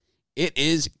It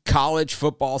is College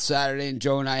Football Saturday, and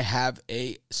Joe and I have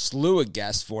a slew of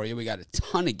guests for you. We got a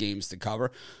ton of games to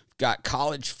cover. We've got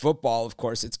college football, of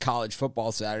course. It's College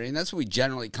Football Saturday, and that's what we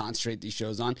generally concentrate these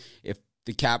shows on. If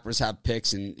the Cappers have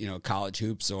picks in college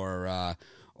hoops or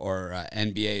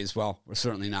NBA as well, we're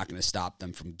certainly not going to stop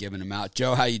them from giving them out.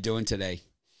 Joe, how you doing today?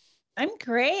 I'm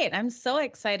great. I'm so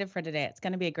excited for today. It's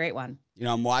going to be a great one.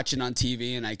 I'm watching on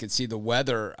TV, and I can see the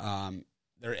weather.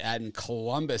 They're adding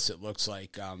Columbus, it looks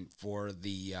like, for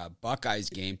the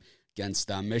Buckeyes game against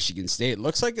Michigan State. It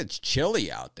looks like it's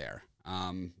chilly out there.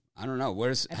 I don't know.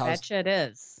 I bet you it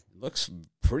is. It looks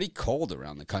pretty cold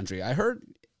around the country. I heard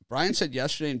Brian said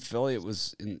yesterday in Philly it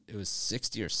was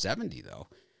 60 or 70 though.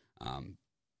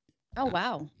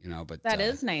 Wow. But that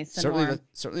is nice.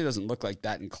 Certainly doesn't look like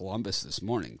that in Columbus this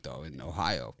morning though, in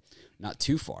Ohio, not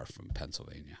too far from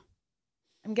Pennsylvania.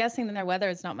 I'm guessing that their weather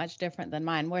is not much different than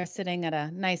mine. We're sitting at a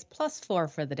nice +4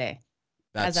 for the day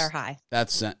as our high.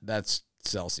 That's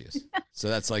Celsius. So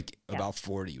that's like about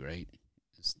 40, right?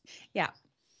 Yeah,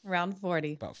 around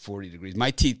 40. About 40 degrees. My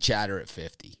teeth chatter at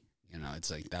 50. It's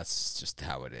like that's just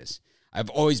how it is. I've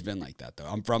always been like that, though.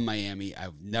 I'm from Miami. I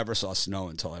never saw snow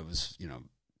until I was,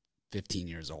 15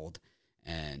 years old,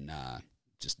 and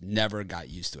just never got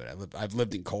used to it. I've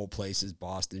lived in cold places,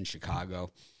 Boston,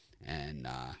 Chicago, and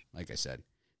like I said,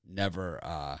 never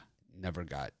ever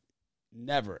got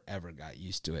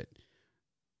used to it.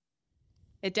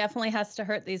 It definitely has to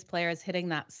hurt these players hitting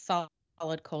that solid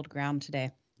cold ground today.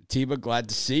 Tiba, glad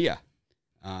to see you.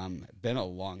 Been a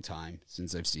long time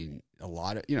since I've seen a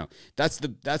lot of, that's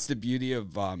the beauty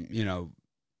of,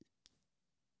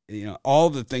 all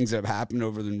the things that have happened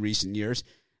over the recent years.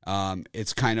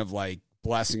 It's kind of like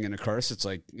blessing and a curse. It's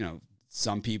like,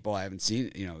 some people I haven't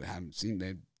seen,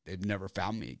 they've never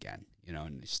found me again,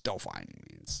 and they still find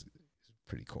me. It's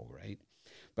pretty cool, right?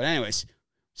 But anyways,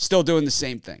 still doing the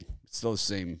same thing. It's still the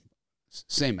same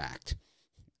act.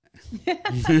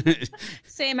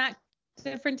 Same act,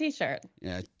 different T-shirt.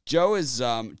 Yeah, Joe's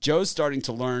starting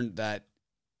to learn that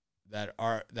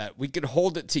we could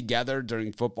hold it together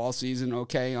during football season,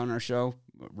 okay, on our show,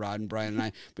 Rod and Brian and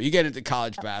I. But you get into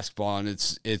college basketball, and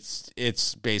it's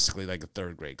basically like a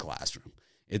third grade classroom.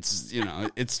 It's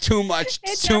it's too much.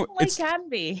 It can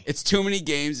be. It's too many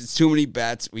games. It's too many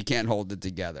bets. We can't hold it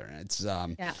together. And it's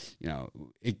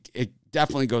it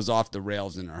definitely goes off the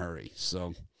rails in a hurry.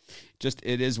 So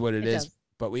it is what it is. Does.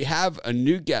 But we have a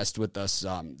new guest with us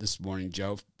this morning,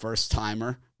 Joe. First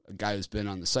timer, a guy who's been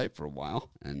on the site for a while,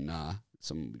 and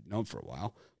someone we've known for a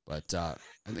while. But I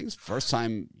think it's the first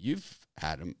time you've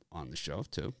had him on the show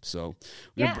too. So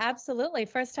absolutely.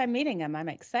 First time meeting him. I'm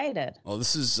excited. Well,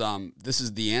 this is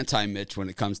the anti-Mitch when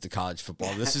it comes to college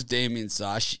football. This is Damian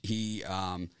Sosh. He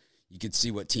you could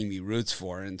see what team he roots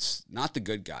for, and it's not the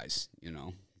good guys,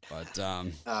 But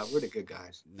we're the good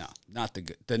guys. No, not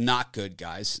the not good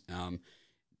guys.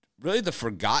 Really the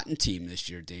forgotten team this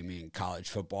year, Damian, in college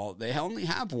football. They only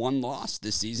have one loss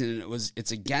this season, and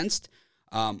it's against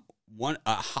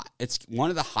it's one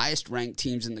of the highest ranked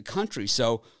teams in the country.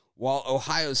 So while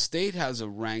Ohio State has a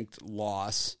ranked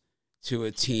loss to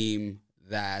a team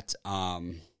that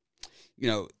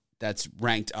that's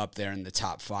ranked up there in the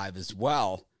top 5 as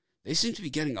well, they seem to be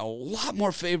getting a lot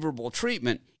more favorable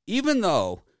treatment, even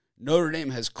though Notre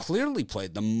Dame has clearly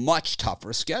played the much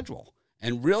tougher schedule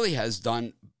and really has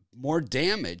done more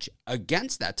damage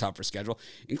against that tougher schedule,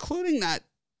 including that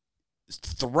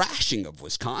thrashing of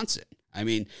Wisconsin. I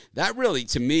mean, that really,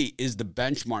 to me, is the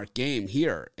benchmark game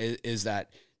here, is that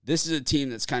this is a team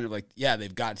that's kind of like, yeah,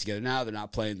 they've got it together now. They're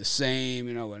not playing the same,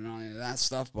 and all that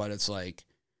stuff, but it's like,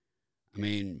 I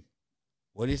mean,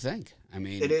 what do you think? I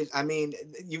mean, it is. I mean,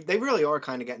 they really are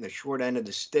kind of getting the short end of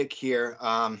the stick here.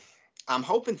 I'm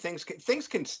hoping things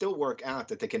can still work out,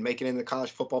 that they can make it in the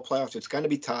college football playoffs. It's going to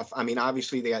be tough. I mean,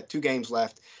 obviously, they got 2 games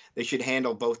left. They should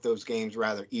handle both those games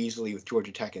rather easily with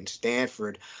Georgia Tech and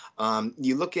Stanford.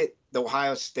 You look at the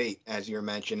Ohio State, as you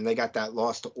mentioned, and they got that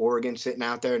loss to Oregon sitting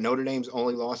out there. Notre Dame's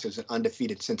only loss is an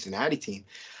undefeated Cincinnati team.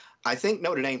 I think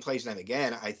Notre Dame plays them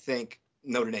again. I think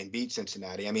Notre Dame beats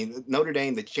Cincinnati. I mean, Notre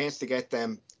Dame, the chance to get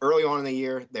them early on in the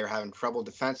year, they're having trouble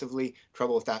defensively,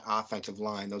 trouble with that offensive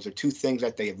line. Those are 2 things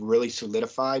that they have really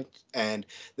solidified, and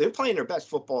they're playing their best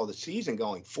football of the season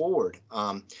going forward.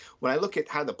 When I look at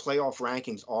how the playoff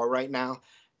rankings are right now,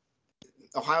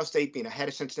 Ohio State being ahead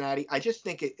of Cincinnati, I just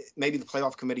think maybe the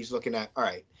playoff committee's looking at, all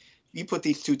right, you put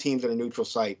these 2 teams at a neutral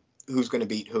site, who's going to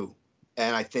beat who?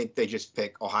 And I think they just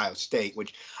pick Ohio State,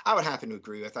 which I would happen to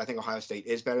agree with. I think Ohio State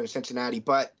is better than Cincinnati.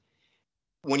 But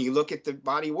when you look at the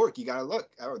body of work, you got to look.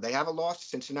 They have a loss.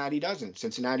 Cincinnati doesn't.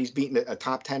 Cincinnati's beaten a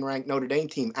top 10 ranked Notre Dame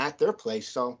team at their place.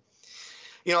 So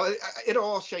It'll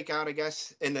all shake out, I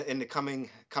guess, in the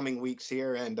coming weeks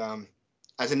here. And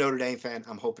as a Notre Dame fan,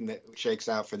 I'm hoping that it shakes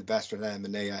out for the best for them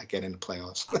and they get into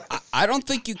playoffs. I don't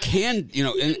think you can, and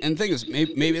the thing is,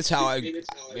 maybe it's how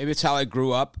I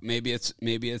grew up. Maybe it's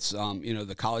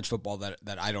the college football that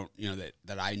I don't,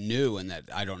 that I knew and that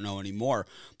I don't know anymore.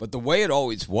 But the way it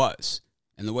always was,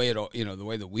 and the way the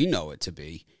way that we know it to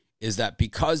be, is that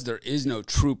because there is no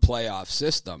true playoff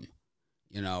system,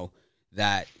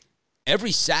 that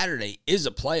every Saturday is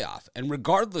a playoff. And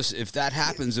regardless if that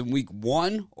happens in week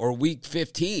 1 or week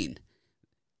 15,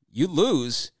 you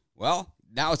lose, well,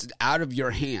 now it's out of your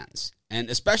hands. And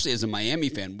especially as a Miami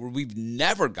fan, where we've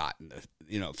never gotten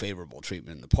the favorable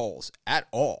treatment in the polls at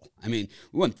all. I mean,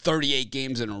 we won 38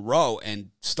 games in a row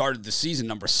and started the season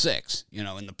number 6, in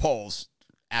the polls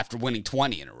after winning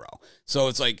 20 in a row. So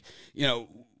it's like,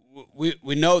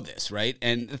 we know this, right?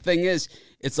 And the thing is,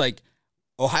 it's like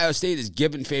Ohio State is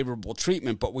given favorable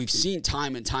treatment, but we've seen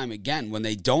time and time again when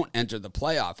they don't enter the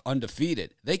playoff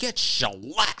undefeated, they get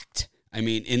shellacked. I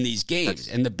mean, in these games.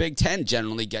 And the Big Ten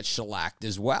generally gets shellacked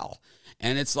as well.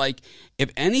 And it's like, if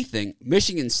anything,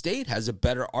 Michigan State has a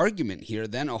better argument here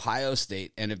than Ohio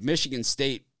State. And if Michigan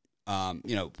State,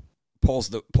 pulls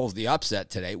the upset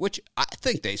today, which I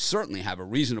think they certainly have a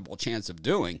reasonable chance of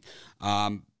doing,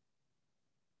 they're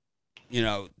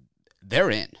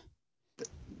in.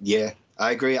 Yeah,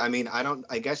 I agree. I mean,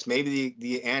 I guess maybe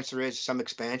the answer is some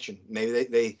expansion. Maybe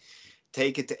they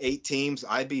take it to 8 teams.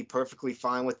 I'd be perfectly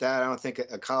fine with that. I don't think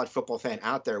a college football fan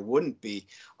out there wouldn't be.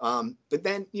 But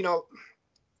then,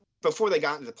 before they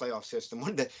got into the playoff system,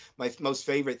 one of my most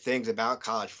favorite things about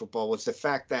college football was the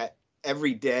fact that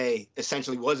every day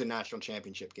essentially was a national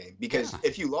championship game, because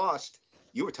if you lost,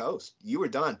 you were toast. You were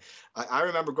done. I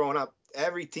remember growing up,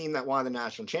 every team that won the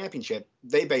national championship,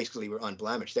 they basically were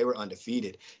unblemished. They were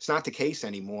undefeated. It's not the case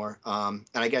anymore. And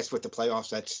I guess with the playoffs,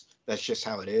 that's just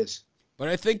how it is. But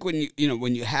I think when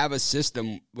you have a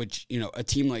system which, a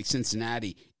team like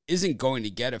Cincinnati isn't going to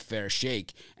get a fair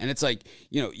shake, and it's like,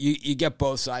 you get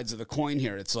both sides of the coin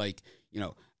here. It's like,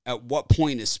 at what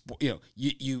point is,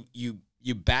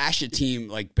 you bash a team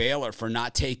like Baylor for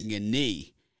not taking a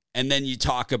knee, and then you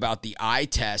talk about the eye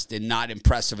test and not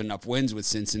impressive enough wins with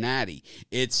Cincinnati.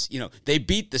 It's, they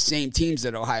beat the same teams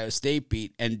that Ohio State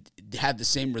beat and had the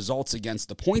same results against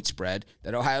the point spread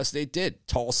that Ohio State did.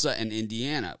 Tulsa and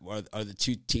Indiana are the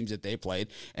 2 teams that they played.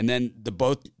 And then the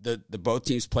both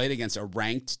teams played against a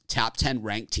ranked, top 10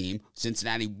 ranked team.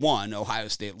 Cincinnati won, Ohio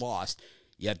State lost.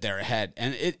 Yet they're ahead.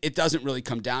 And it doesn't really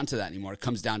come down to that anymore. It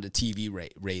comes down to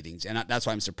TV ratings. And that's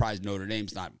why I'm surprised Notre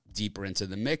Dame's not deeper into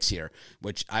the mix here,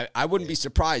 which I wouldn't be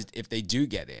surprised if they do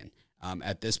get in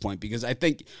at this point, because I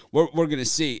think what we're going to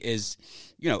see is,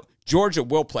 Georgia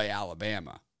will play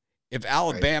Alabama. If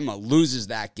Alabama loses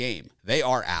that game, they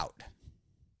are out.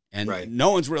 And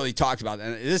no one's really talked about that.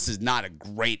 And this is not a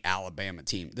great Alabama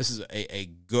team. This is a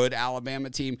good Alabama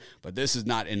team, but this is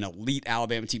not an elite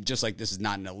Alabama team, just like this is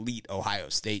not an elite Ohio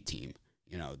State team.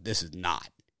 This is not.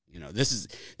 This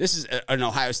is an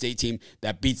Ohio State team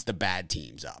that beats the bad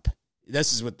teams up.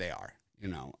 This is what they are.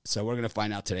 So we're going to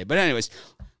find out today. But anyways,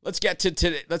 let's get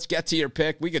to your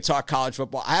pick. We could talk college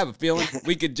football. I have a feeling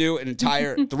we could do an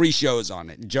entire 3 shows on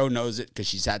it. And Joe knows it because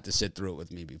she's had to sit through it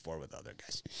with me before with other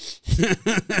guys.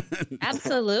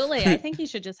 Absolutely. I think you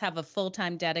should just have a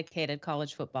full-time dedicated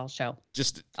college football show.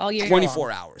 Just all year 24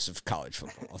 long. Hours of college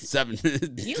football.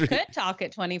 You could talk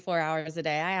it 24 hours a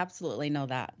day. I absolutely know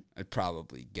that. I'd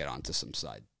probably get onto some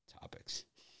side topics.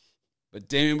 But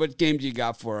Damien, what game do you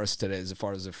got for us today as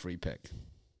far as a free pick?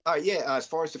 As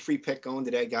far as the free pick going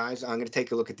today, guys, I'm going to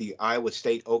take a look at the Iowa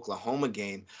State-Oklahoma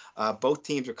game. Both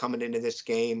teams are coming into this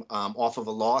game off of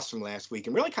a loss from last week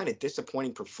and really kind of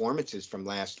disappointing performances from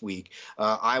last week.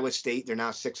 Iowa State, they're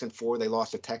now 6-4. They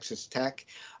lost to Texas Tech.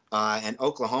 And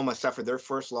Oklahoma suffered their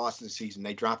first loss of the season.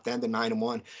 They dropped them to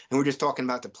 9-1. And we're just talking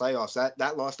about the playoffs.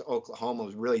 That loss to Oklahoma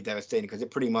was really devastating because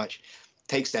it pretty much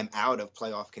takes them out of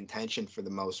playoff contention for the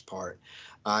most part.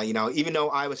 Even though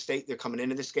Iowa State, they're coming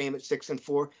into this game at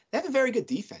 6-4, they have a very good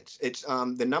defense. It's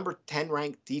the number 10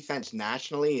 ranked defense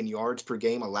nationally in yards per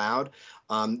game allowed.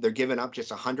 They're giving up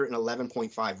just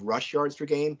 111.5 rush yards per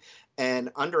game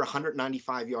and under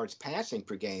 195 yards passing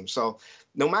per game. So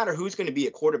no matter who's going to be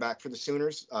a quarterback for the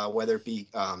Sooners, whether it be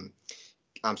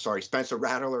Spencer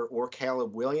Rattler or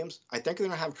Caleb Williams, I think they're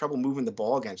going to have trouble moving the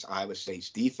ball against Iowa State's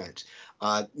defense.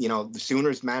 The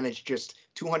Sooners managed just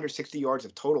 260 yards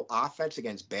of total offense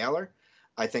against Baylor.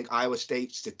 I think Iowa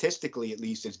State, statistically at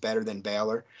least, is better than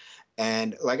Baylor.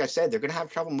 And like I said, they're going to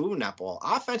have trouble moving that ball.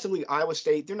 Offensively, Iowa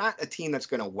State, they're not a team that's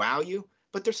going to wow you,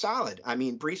 but they're solid. I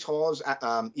mean, Breece Hall,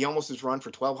 he almost has run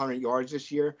for 1,200 yards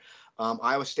this year.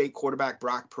 Iowa State quarterback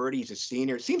Brock Purdy, he's a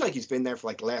senior. It seems like he's been there for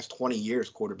like the last 20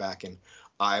 years quarterbacking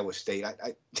Iowa State.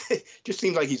 I just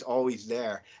seems like he's always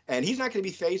there, and he's not going to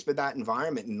be faced with that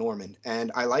environment in Norman.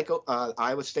 And I like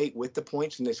Iowa State with the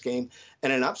points in this game,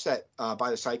 and an upset by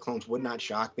the Cyclones would not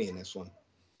shock me in this one.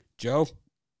 Joe?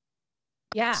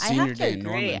 Yeah, Senior I have to day in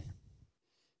agree. Norman.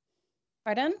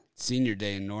 Pardon? Senior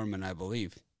day in Norman, I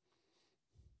believe.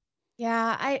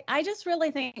 Yeah, I just really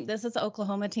think this is an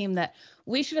Oklahoma team that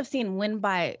we should have seen win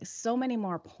by so many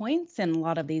more points in a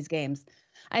lot of these games.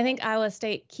 I think Iowa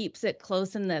State keeps it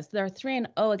close in this. They're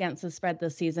 3-0 against the spread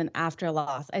this season after a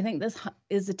loss. I think this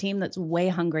is a team that's way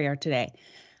hungrier today.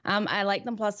 I like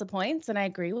them plus the points, and I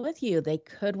agree with you. They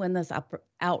could win this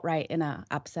outright in an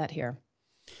upset here.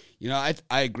 You know,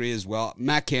 I agree as well.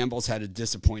 Matt Campbell's had a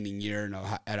disappointing year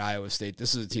at Iowa State.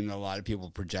 This is a team that a lot of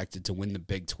people projected to win the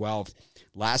Big 12.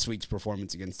 Last week's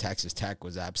performance against Texas Tech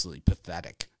was absolutely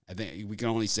pathetic. I think we can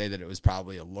only say that it was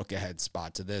probably a look-ahead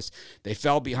spot to this. They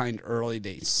fell behind early.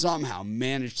 They somehow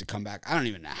managed to come back. I don't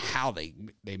even know how they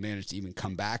managed to even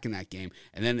come back in that game.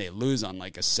 And then they lose on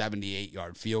like a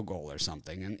 78-yard field goal or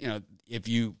something. And, you know, if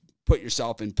you put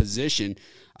yourself in position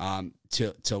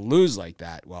to lose like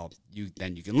that, well,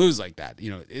 then you can lose like that.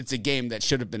 You know, it's a game that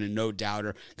should have been a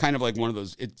no-doubter, kind of like one of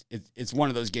those. It's one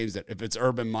of those games that if it's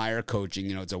Urban Meyer coaching,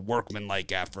 you know, it's a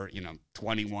workman-like effort. You know,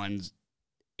 21-8,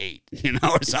 you know,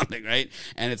 or something, right?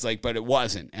 And it's like, but it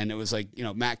wasn't. And it was like, you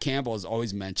know, Matt Campbell is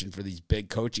always mentioned for these big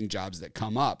coaching jobs that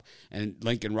come up. And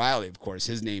Lincoln Riley, of course,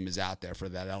 his name is out there for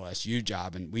that LSU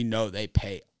job. And we know they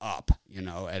pay up, you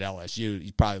know, at LSU.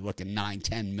 He's probably looking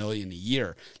 $9-10 million a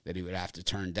year that he would have to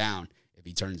turn down if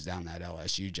he turns down that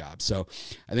LSU job. So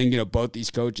I think, you know, both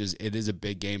these coaches, it is a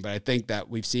big game. But I think that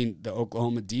we've seen the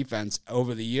Oklahoma defense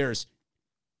over the years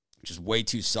just way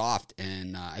too soft,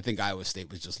 and I think Iowa State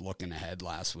was just looking ahead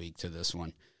last week to this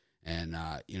one. And,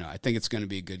 you know, I think it's going to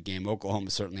be a good game. Oklahoma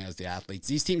certainly has the athletes.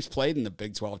 These teams played in the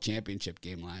Big 12 championship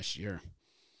game last year.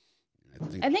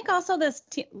 I think also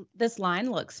this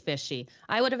line looks fishy.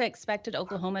 I would have expected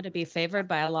Oklahoma to be favored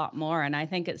by a lot more, and I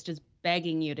think it's just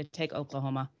begging you to take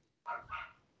Oklahoma.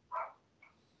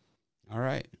 All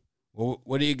right. Well,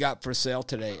 what do you got for sale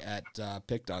today at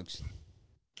Pick Dogs?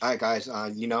 All right, guys.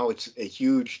 You know, it's a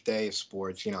huge day of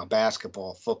sports, you know,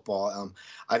 basketball, football.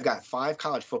 I've got 5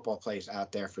 college football plays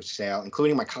out there for sale,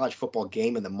 including my college football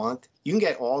game of the month. You can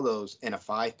get all those in a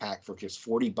 5-pack for just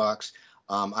 $40.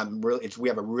 We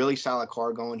have a really solid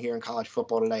card going here in college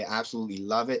football today. Absolutely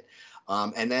love it.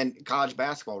 And then college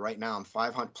basketball right now, I'm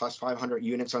 500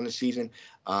 units on the season.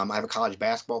 I have a college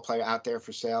basketball player out there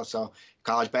for sale. So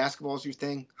college basketball is your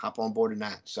thing, hop on board in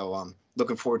that. So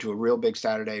looking forward to a real big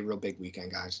Saturday, real big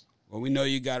weekend, guys. Well, we know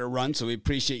you got to run, so we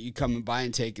appreciate you coming by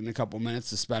and taking a couple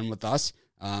minutes to spend with us.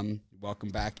 Welcome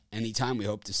back anytime. We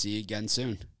hope to see you again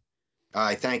soon. All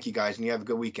right, thank you, guys, and you have a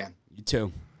good weekend. You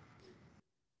too.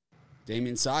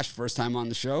 Damian Sosh, first time on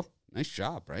the show. Nice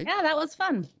job, right? Yeah, that was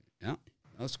fun. Yeah,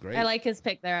 that was great. I like his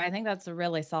pick there. I think that's a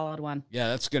really solid one. Yeah,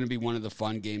 that's going to be one of the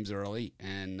fun games early.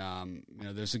 And, you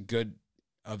know, there's a good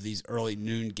of these early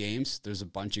noon games. There's a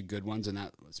bunch of good ones, and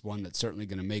that's one that's certainly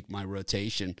going to make my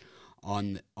rotation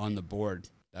on the board.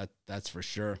 That's for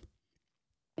sure.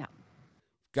 Yeah.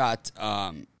 Got,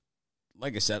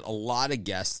 like I said, a lot of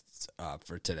guests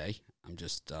for today. I'm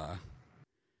just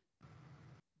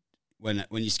when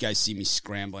you guys see me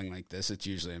scrambling like this, it's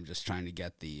usually I'm just trying to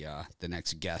get the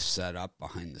next guest set up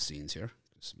behind the scenes here.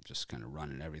 I'm just kind of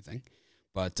running everything.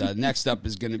 But next up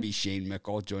is going to be Shane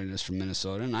Mickle joining us from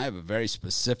Minnesota, and I have a very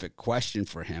specific question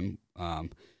for him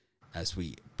as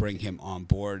we bring him on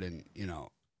board. And, you know,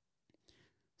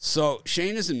 so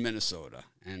Shane is in Minnesota,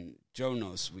 and Joe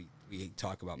knows we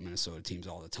talk about Minnesota teams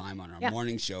all the time on our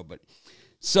morning show. But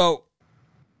so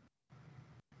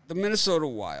the Minnesota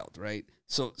Wild, right?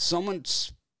 So someone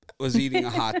was eating a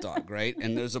hot dog, right?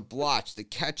 And there's a blotch. The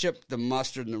ketchup, the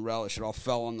mustard, and the relish, it all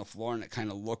fell on the floor, and it kind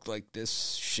of looked like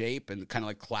this shape and kind of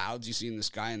like clouds you see in the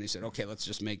sky. And they said, okay, let's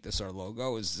just make this our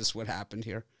logo. Is this what happened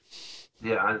here?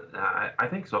 Yeah, I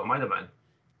think so. It might have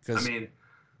been. I mean,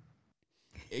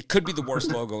 it could be the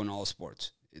worst logo in all of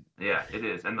sports. Yeah, it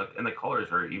is. And the colors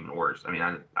are even worse. I mean,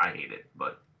 I hate it,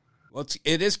 but. Well,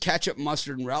 it is ketchup,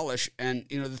 mustard, and relish, and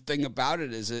you know the thing about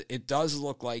it is it does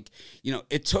look like, you know,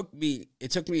 it took me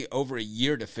over a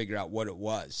year to figure out what it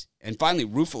was, and finally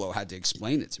Ruffalo had to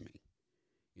explain it to me.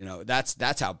 You know,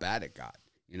 that's how bad it got.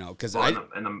 You know, because I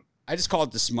just call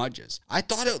it the smudges. I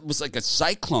thought it was like a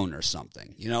cyclone or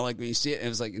something. You know, like when you see it, it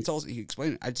was like until he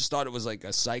explained it, I just thought it was like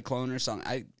a cyclone or something.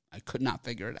 I could not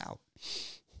figure it out.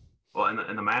 Well,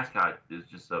 and the mascot is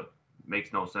just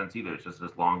makes no sense either. It's just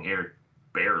this long-haired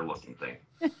bear-looking thing.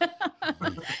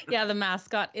 Yeah, the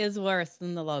mascot is worse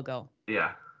than the logo.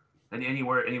 Yeah, and he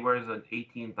wears an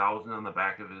 18,000 on the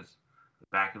back of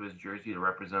his jersey to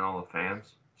represent all the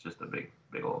fans. It's just a big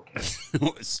old kid.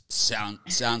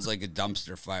 Sounds like a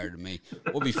dumpster fire to me.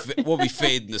 We'll be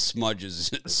fading the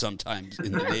smudges sometimes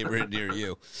in the neighborhood near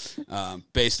you,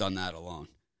 based on that alone.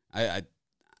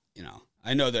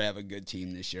 I know they have a good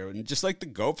team this year, and just like the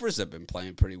Gophers have been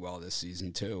playing pretty well this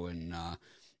season too. And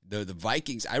the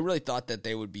Vikings, I really thought that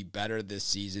they would be better this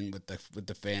season with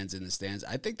the fans in the stands.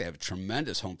 I think they have a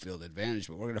tremendous home field advantage,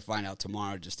 but we're going to find out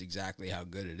tomorrow just exactly how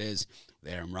good it is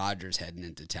with Aaron Rodgers heading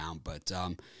into town. But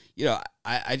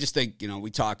I just think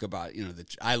we talk about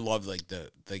I love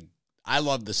I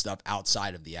love the stuff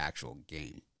outside of the actual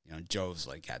game. Joe's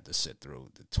had to sit through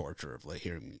the torture of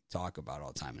hearing me talk about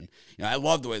all the time. And, I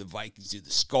love the way the Vikings do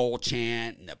the skull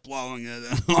chant and the blowing of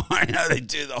the horn. They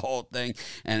do the whole thing.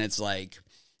 And it's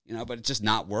but it's just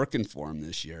not working for him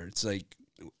this year. It's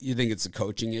you think it's a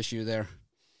coaching issue there?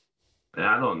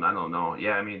 Yeah, I don't know.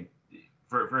 Yeah, I mean,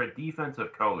 for a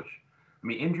defensive coach, I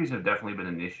mean, injuries have definitely been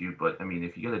an issue. But, I mean,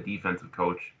 if you get a defensive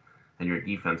coach and your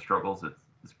defense struggles,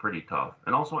 it's pretty tough.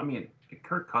 And also, I mean,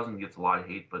 Kirk Cousins gets a lot of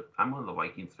hate, but I'm one of the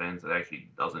Vikings fans that actually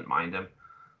doesn't mind him.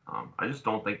 I just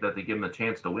don't think that they give him the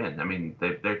chance to win. I mean,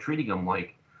 they're treating him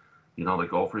like, the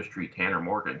Gophers treat Tanner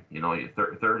Morgan.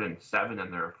 Third and 7,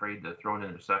 and they're afraid to throw an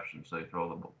interception, so they throw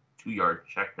the 2-yard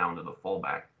check down to the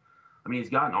fullback. I mean,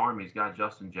 he's got an arm. He's got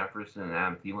Justin Jefferson and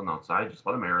Adam Thielen outside. Just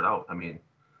let him air it out. I mean,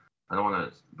 I don't want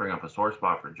to bring up a sore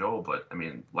spot for Joe, but I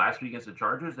mean, last week against the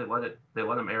Chargers, they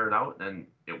let him air it out, and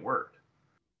it worked.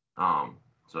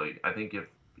 So I think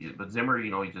but Zimmer,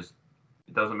 it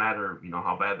doesn't matter,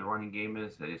 how bad the running game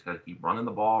is. They just got to keep running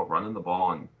the ball,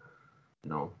 and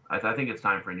I think it's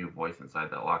time for a new voice inside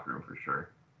that locker room for sure.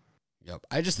 Yep,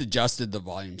 I just adjusted the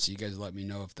volume, so you guys let me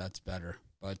know if that's better.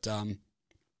 But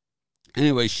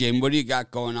anyway, Shane, what do you got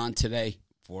going on today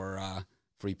for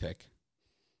free pick?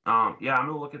 Yeah, I'm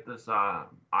gonna look at this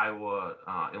Iowa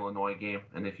Illinois game,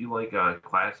 and if you like a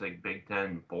classic Big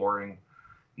Ten boring,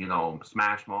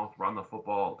 smash mouth, run the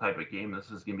football type of game,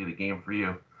 this is going to be the game for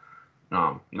you.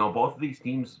 Both of these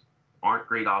teams aren't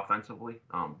great offensively,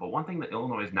 but one thing that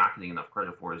Illinois is not getting enough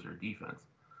credit for is their defense.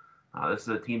 This is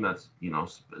a team that's,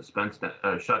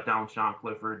 shut down Sean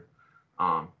Clifford.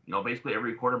 Basically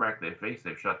every quarterback they face,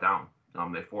 they've shut down.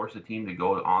 They force a team to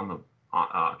go to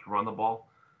run the ball,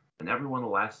 and every one of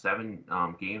the last 7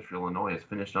 games for Illinois has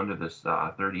finished under this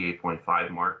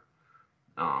 38.5 mark.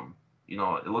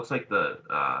 It looks like the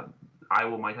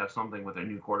Iowa might have something with their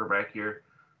new quarterback here,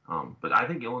 but I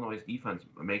think Illinois' defense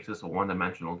makes this a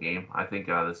one-dimensional game. I think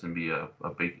this can be a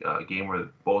big game where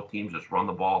both teams just run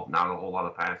the ball, not a whole lot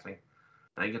of passing.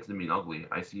 I think it's going to be ugly.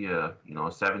 I see a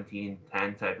 17-10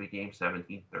 type of game,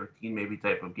 17-13 maybe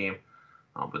type of game,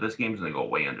 but this game's going to go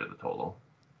way under the total.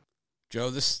 Joe,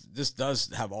 this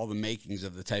does have all the makings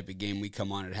of the type of game we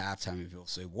come on at halftime and people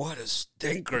say, what a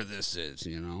stinker this is,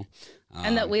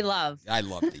 and that we love. I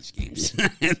love these games.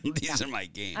 These are my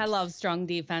games. I love strong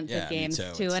defensive games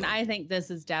too. And I think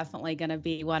this is definitely going to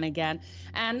be one again.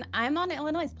 And I'm on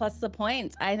Illinois plus the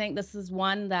points. I think this is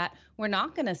one that we're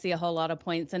not going to see a whole lot of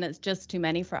points, and it's just too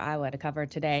many for Iowa to cover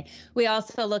today. We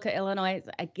also look at Illinois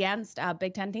against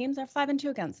Big Ten teams. They're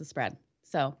 5-2 against the spread.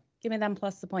 So give me them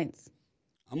plus the points.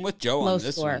 I'm with Joe on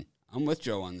this one. I'm with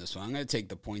Joe on this one. I'm going to take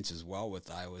the points as well with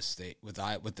Iowa State, with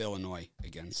Illinois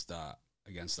against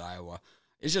Iowa.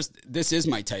 It's just, this is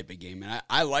my type of game, and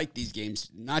I like these games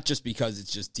not just because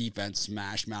it's just defense,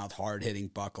 smash mouth, hard hitting,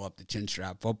 buckle up the chin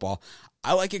strap football.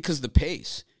 I like it because of the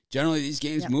pace. Generally, these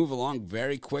games move along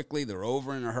very quickly. They're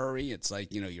over in a hurry. It's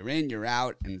like, you're in, you're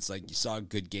out, and it's like you saw a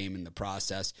good game in the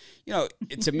process.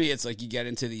 To me, it's like you get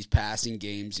into these passing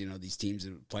games, these teams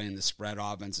that are playing the spread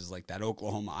offenses like that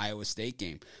Oklahoma-Iowa State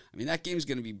game. I mean, that game's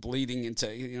going to be bleeding into,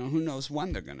 who knows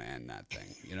when they're going to end that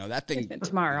thing. That thing.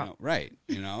 Tomorrow. Right.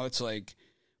 It's like,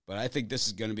 but I think this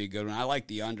is going to be a good one. I like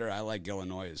the under. I like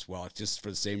Illinois as well, just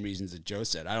for the same reasons that Joe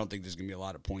said. I don't think there's going to be a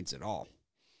lot of points at all.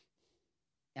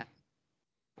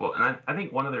 Well, and I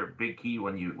think one other big key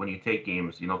when you take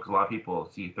games, because a lot of people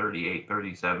see 38,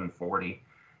 37, 40,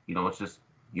 it's just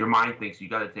your mind thinks you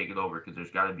got to take it over because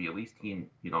there's got to be at least team,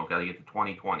 got to get to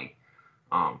 20-20.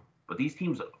 But these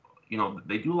teams,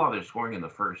 they do a lot of their scoring in the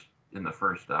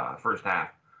first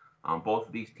half. Both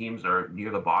of these teams are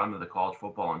near the bottom of the college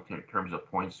football in terms of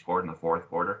points scored in the fourth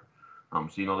quarter.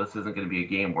 So this isn't going to be a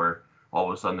game where all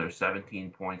of a sudden there's 17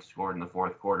 points scored in the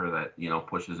fourth quarter that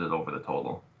pushes it over the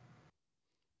total.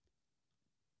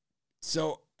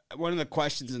 So one of the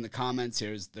questions in the comments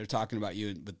here is they're talking about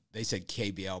you, but they said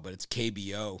KBL, but it's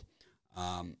KBO.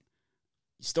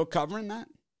 still covering that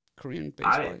Korean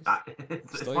baseball?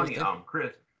 It's funny,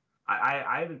 Chris.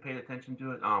 I haven't paid attention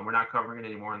to it. We're not covering it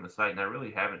anymore on the site, and I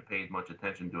really haven't paid much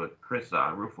attention to it. Chris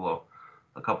Ruffalo,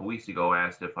 a couple weeks ago,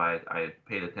 asked if I had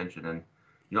paid attention, and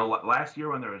last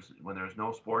year when there was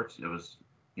no sports, it was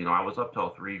I was up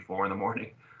till 3-4 in the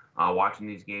morning watching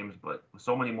these games. But with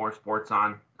so many more sports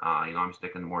on, I'm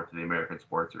sticking more to the American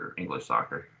sports or English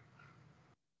soccer.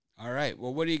 All right.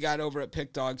 Well, what do you got over at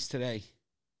Pick Dogs today?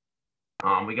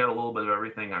 We got a little bit of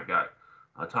everything. I've got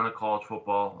a ton of college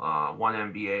football, one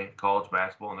NBA, college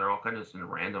basketball, and they're all kind of just in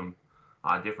random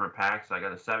different packs. I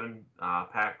got a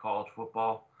 7-pack college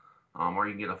football, or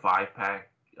you can get a 5-pack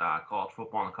college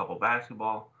football and a couple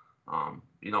basketball.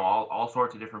 All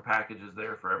sorts of different packages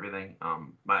there for everything.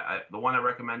 The one I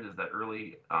recommend is that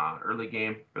early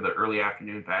game or the early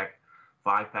afternoon pack,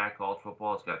 5-pack college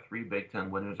football. It's got 3 Big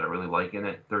Ten winners I really like in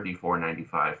it,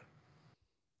 $34.95.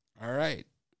 All right.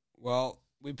 Well,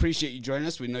 we appreciate you joining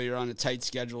us. We know you're on a tight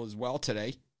schedule as well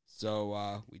today,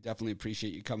 so we definitely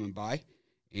appreciate you coming by.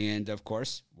 And, of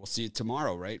course, we'll see you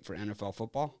tomorrow, right, for NFL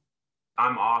football?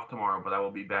 I'm off tomorrow, but I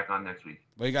will be back on next week.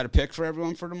 Well, you got a pick for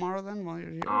everyone for tomorrow then while you're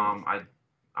here? I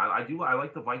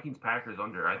like the Vikings-Packers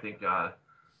under. I think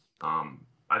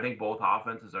both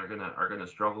offenses are gonna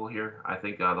struggle here. I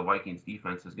think the Vikings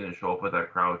defense is gonna show up with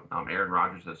that crowd. Aaron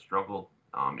Rodgers has struggled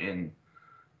in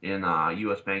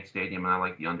U.S. Bank Stadium, and I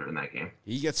like the under in that game.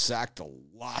 He gets sacked a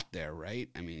lot there, right?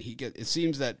 I mean, it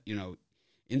seems that,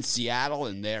 in Seattle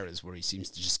and there is where he seems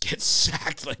to just get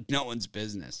sacked like no one's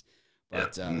business.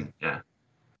 But, yeah.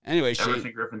 Anyway, Everson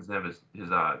Shane, Griffin's going to have his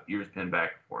ears pinned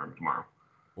back for him tomorrow.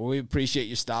 Well, we appreciate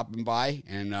you stopping by,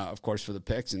 and, of course, for the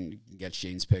picks, and you can get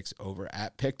Shane's picks over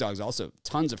at Pick Dogs. Also,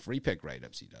 tons of free pick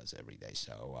write-ups he does every day,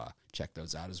 so check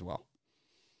those out as well.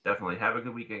 Definitely. Have a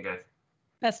good weekend, guys.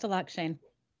 Best of luck, Shane.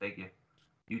 Thank you.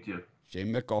 You too.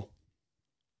 Shane Mickle.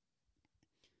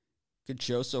 Good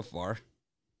show so far.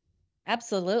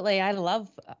 Absolutely. I love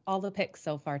all the picks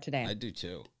so far today. I do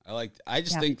too. I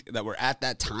just think that we're at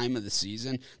that time of the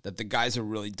season that the guys are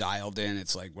really dialed in.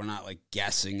 It's like we're not like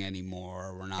guessing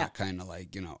anymore. We're not kind of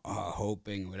like,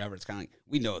 hoping, whatever. It's kind of like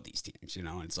we know these teams,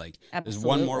 and it's like There's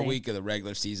one more week of the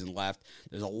regular season left.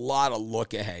 There's a lot of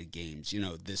look ahead games,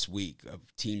 this week of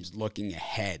teams looking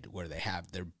ahead where they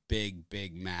have their big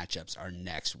matchups are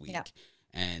next week. Yeah.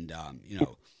 And,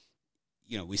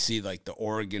 we see like the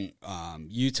Oregon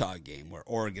Utah game where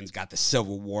Oregon's got the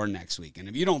Civil War next week. And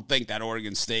if you don't think that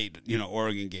Oregon State,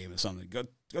 Oregon game is something, go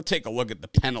take a look at the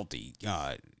penalty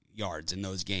yards in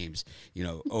those games,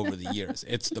 over the years.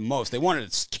 It's the most. They wanted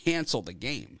to cancel the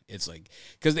game. It's like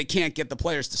because they can't get the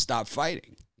players to stop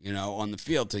fighting, on the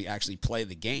field to actually play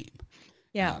the game.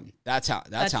 Yeah, that's how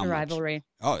a rivalry.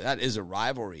 Oh, that is a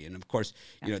rivalry, and of course,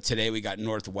 today we got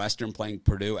Northwestern playing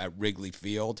Purdue at Wrigley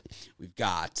Field. We've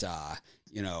got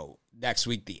next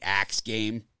week the Axe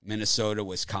game, Minnesota,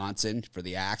 Wisconsin for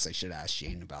the Axe. I should ask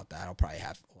Shane about that. I'll probably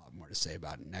have a lot more to say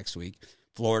about it next week.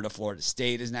 Florida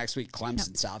State is next week.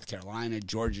 Clemson, South Carolina,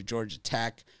 Georgia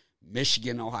Tech,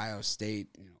 Michigan, Ohio State.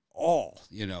 All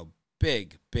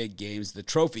big games. The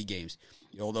trophy games.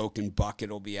 The old Oaken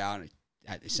Bucket will be out.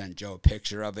 I had to send Joe a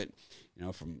picture of it,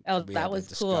 from that was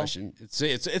discussion. Cool.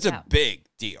 It's a big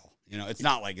deal. It's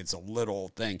not like it's a little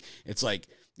thing. It's like,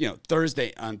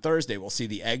 Thursday we'll see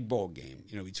the Egg Bowl game,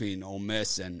 between Ole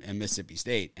Miss and Mississippi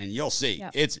State, and you'll see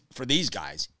it's for these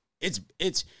guys.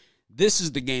 This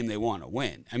is the game they want to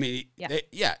win. I mean,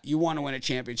 you want to win a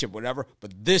championship, whatever,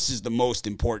 but this is the most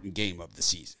important game of the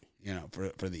season,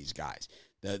 for these guys.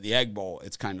 The Egg Bowl,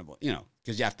 it's kind of,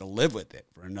 because you have to live with it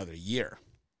for another year.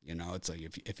 It's like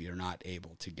if you're not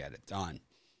able to get it done.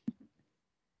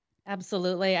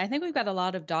 Absolutely. I think we've got a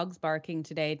lot of dogs barking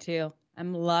today, too.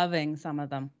 I'm loving some of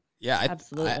them. Yeah,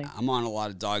 absolutely. I'm on a lot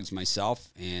of dogs myself,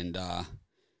 and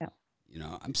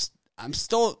I'm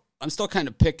still kind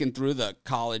of picking through the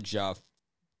college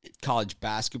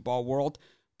basketball world,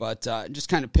 but just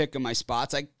kind of picking my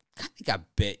spots. I kind of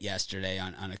got bit yesterday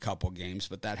on a couple games,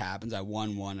 but that happens. I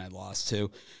won one, I lost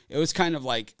two. It was kind of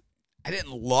like I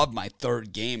didn't love my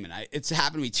third game, and it's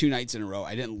happened to me 2 nights in a row.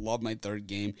 I didn't love my third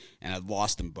game, and I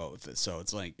lost them both. So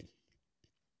it's like,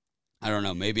 I don't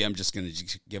know. Maybe I'm just going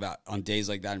to give out, on days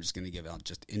like that, I'm just going to give out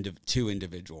just 2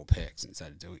 individual picks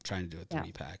instead of trying to do a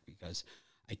 3-pack because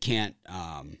I can't,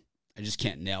 I just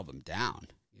can't nail them down.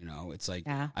 It's like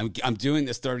I'm doing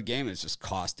this third game, and it's just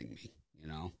costing me,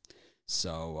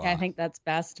 So I think that's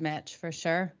best, Mitch, for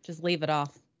sure. Just leave it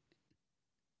off.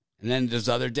 And then there's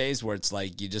other days where it's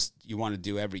like you want to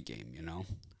do every game,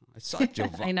 I saw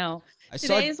Jovan. I know.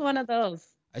 Today's one of those.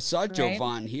 I saw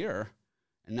Jovan here,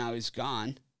 and now he's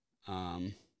gone.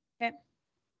 Okay. I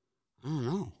don't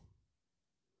know.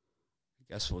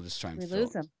 guess we'll just try and We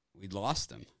lose him. We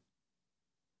lost him.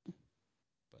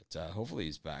 But hopefully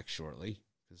he's back shortly.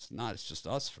 If not, it's just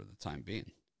us for the time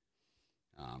being.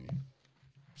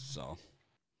 So.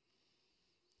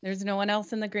 There's no one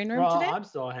else in the green room Well, today? I'm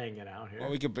still hanging out here.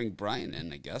 Well, we could bring Brian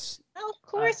in, I guess. Oh, of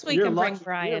course we You're can bring lucky-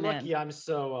 Brian You're in. lucky I'm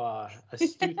so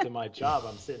astute to my job.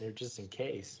 I'm sitting here just in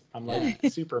case. I'm like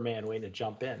Superman waiting to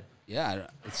jump in. Yeah,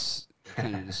 it's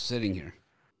kind of just sitting here.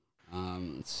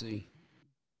 Let's see.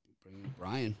 Bring in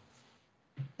Brian.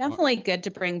 Definitely good to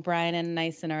bring Brian in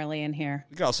nice and early in here.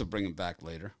 We could also bring him back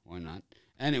later. Why not?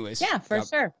 Anyways. Yeah, for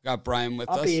sure. Got Brian with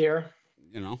I'll us. be here.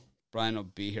 You know, Brian will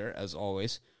be here as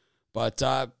always. But,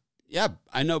 yeah,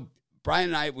 I know Brian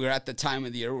and I, we're at the time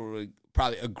of the year where we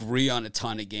probably agree on a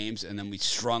ton of games, and then we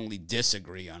strongly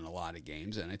disagree on a lot of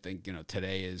games. And I think, you know,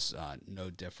 today is no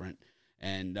different.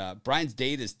 And Brian's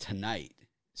date is tonight.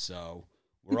 So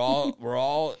we're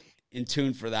all in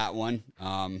tune for that one.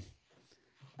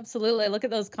 Absolutely. Look at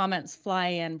those comments fly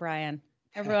in, Brian.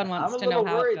 Everyone wants to know I'm a little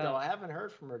how worried, it though. goes. I haven't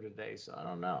heard from her today, so I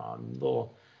don't know. I'm a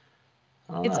little...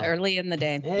 It's early in the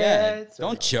day. Yeah, it's don't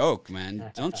early. choke,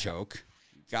 man. Don't choke.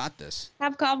 You got this.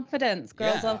 Have confidence.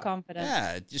 Girls Yeah. love confidence.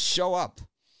 Yeah, just show up.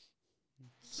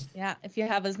 Yeah. If you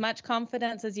have as much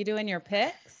confidence as you do in your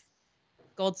picks,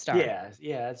 gold star. Yeah,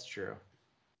 that's true.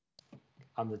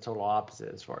 I'm the total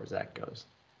opposite as far as that goes.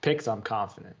 Picks, I'm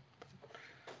confident.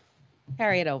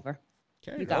 Carry it over.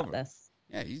 Carry You it got over. this.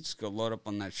 Yeah, you just go load up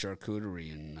on that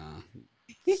charcuterie and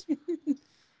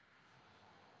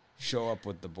show up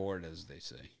with the board, as they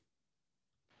say.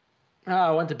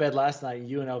 I went to bed last night.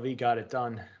 UNLV got it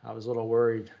done. I was a little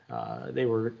worried. They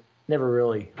were never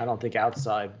really, I don't think,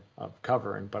 outside of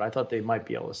covering, but I thought they might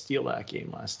be able to steal that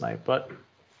game last night. But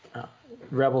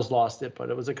Rebels lost it, but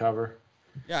it was a cover.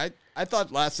 Yeah, I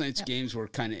thought last night's games were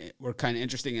kind of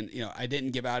interesting, and you know I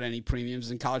didn't give out any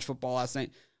premiums in college football last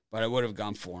night, but I would have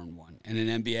gone 4-1. And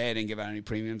in NBA, I didn't give out any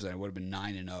premiums, and I would have been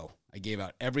 9-0. I gave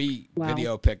out every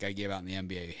video pick I gave out in the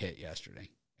NBA hit yesterday,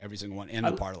 every single one in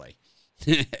the parlay.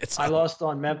 I lost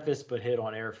on Memphis, but hit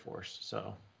on Air Force,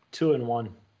 so 2-1,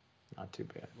 not too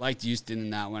bad. Liked Houston in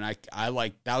that one. I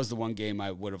liked that was the one game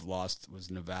I would have lost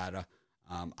was Nevada.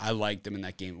 I liked them in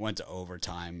that game. It went to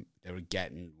overtime. They were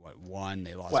getting one.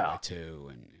 They lost by 2,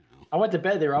 and you know. I went to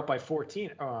bed. They were up by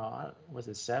 14. Was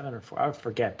it 7 or 4? I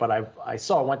forget. But I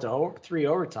saw it went to 3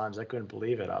 overtimes. I couldn't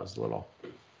believe it. I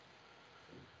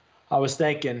was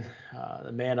thinking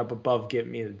the man up above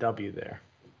getting me the W there.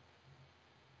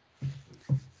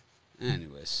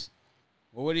 Anyways,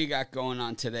 well, what do you got going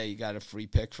on today? You got a free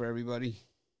pick for everybody?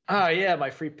 Oh, yeah, my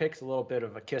free pick's a little bit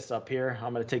of a kiss up here.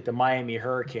 I'm going to take the Miami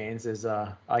Hurricanes as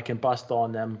I can bust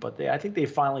on them. But I think they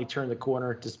finally turned the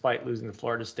corner despite losing to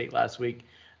Florida State last week.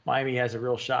 Miami has a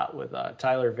real shot with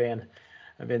Tyler Van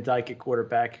Dyke at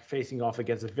quarterback facing off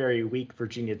against a very weak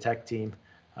Virginia Tech team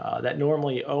that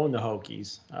normally own the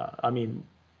Hokies.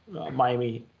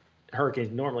 Miami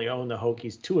Hurricanes normally own the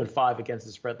Hokies 2-5 against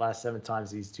the spread last 7 times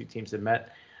these two teams have met.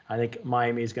 I think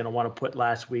Miami is going to want to put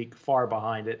last week far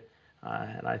behind it.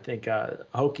 And I think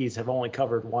Hokies have only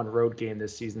covered one road game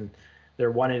this season.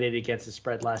 They're 1-8 against the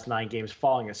spread last 9 games,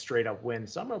 following a straight-up win.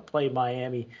 So I'm going to play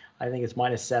Miami. I think it's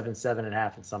 -7,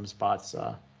 7.5 in some spots.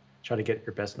 Try to get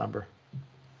your best number.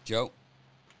 Joe?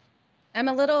 I'm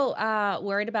a little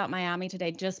worried about Miami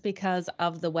today just because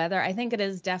of the weather. I think it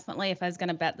is definitely, if I was going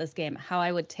to bet this game, how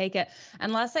I would take it,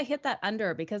 unless I hit that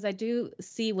under, because I do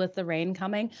see with the rain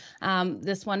coming,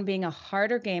 this one being a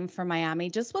harder game for Miami,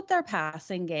 just with their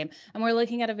passing game. And we're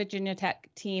looking at a Virginia Tech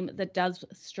team that does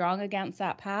strong against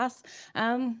that pass.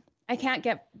 I can't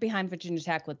get behind Virginia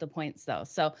Tech with the points, though.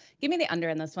 So give me the under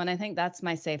in this one. I think that's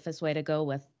my safest way to go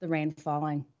with the rain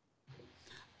falling.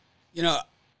 You know,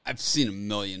 I've seen a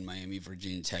million Miami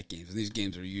Virginia Tech games, and these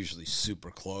games are usually super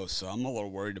close, so I'm a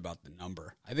little worried about the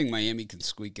number. I think Miami can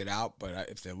squeak it out, but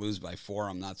if they lose by 4,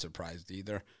 I'm not surprised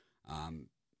either.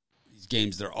 These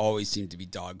games, there always seem to be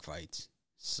dogfights.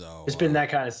 So it's been that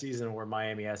kind of season where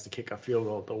Miami has to kick a field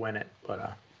goal to win it,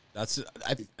 but that's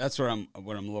what I'm a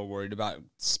little worried about.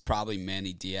 It's probably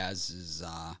Manny Diaz's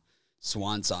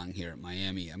swan song here at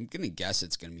Miami. I'm gonna guess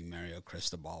it's gonna be Mario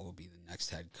Cristobal will be the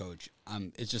next head coach.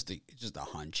 It's just a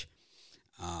hunch.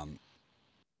 I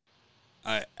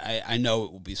know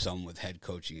it will be someone with head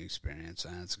coaching experience,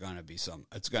 and it's gonna be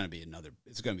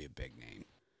a big name.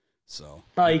 So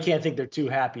you can't think they're too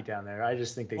happy down there. I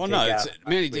just think they.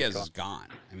 Manny Diaz is gone.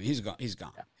 I mean, he's gone. He's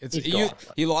gone. Yeah,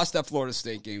 he lost that Florida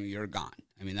State game. You're gone.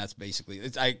 I mean, that's basically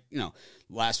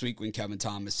last week when Kevin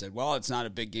Thomas said, "Well, it's not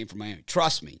a big game for Miami."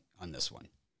 Trust me on this one.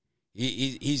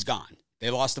 He's gone. They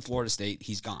lost to Florida State.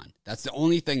 He's gone. That's the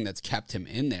only thing that's kept him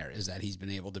in there is that he's been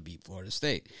able to beat Florida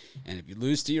State. And if you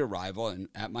lose to your rival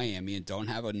at Miami and don't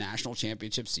have a national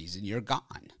championship season, you're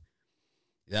gone.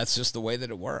 That's just the way that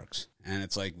it works. And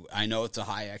it's like, I know it's a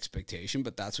high expectation,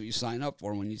 but that's what you sign up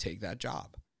for when you take that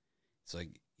job. It's like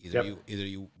either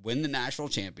you win the national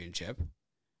championship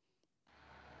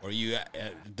or you,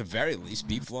 at the very least,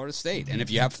 beat Florida State. And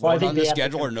if you have Florida on the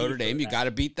schedule or Notre Dame, you got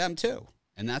to beat them too.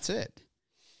 And that's it.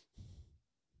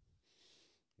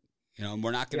 You know, and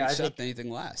we're not going to accept anything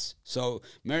less. So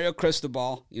Mario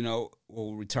Cristobal, you know,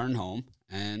 will return home,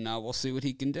 and we'll see what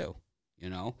he can do. You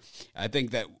know, I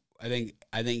think that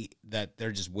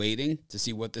they're just waiting to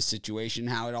see what the situation,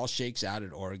 how it all shakes out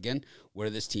at Oregon,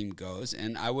 where this team goes,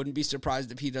 and I wouldn't be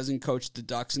surprised if he doesn't coach the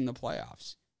Ducks in the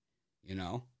playoffs. You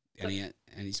know, and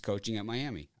he's coaching at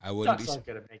Miami. I wouldn't Ducks aren't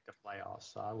going to make the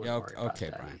playoffs, so I wouldn't worry about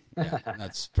that. Brian. Yeah,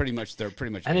 that's pretty much. They're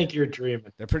pretty much. I think you're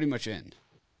dreaming. They're pretty much in.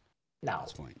 No. At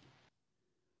this point.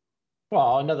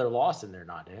 Well, another loss and they're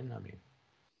not in.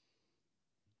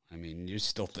 I mean, you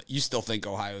still think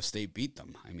Ohio State beat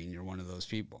them. I mean, you're one of those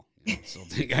people. You still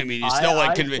think. I mean,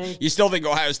 you still think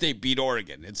Ohio State beat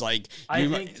Oregon. It's like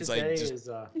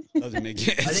doesn't make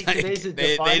it. I think today's a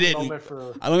defining moment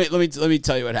for. Let me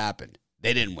tell you what happened.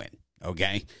 They didn't win.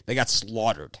 Okay, they got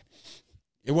slaughtered.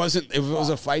 It wasn't. If it was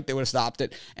a fight, they would have stopped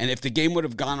it. And if the game would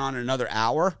have gone on another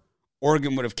hour,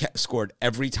 Oregon would have scored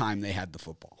every time they had the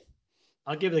football.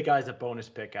 I'll give the guys a bonus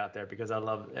pick out there because I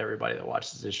love everybody that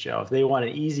watches this show. If they want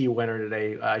an easy winner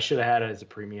today, I should have had it as a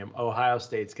premium. Ohio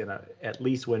State's going to at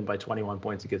least win by 21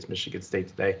 points against Michigan State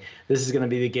today. This is going to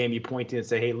be the game you point to and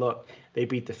say, hey, look, they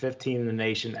beat the 15 in the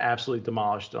nation, absolutely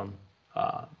demolished them.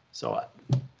 So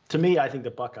to me, I think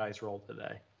the Buckeyes rolled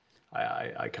today.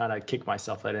 I kind of kicked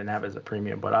myself I didn't have it as a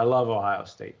premium, but I love Ohio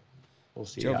State. We'll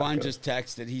see. Jovan just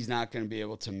texted he's not going to be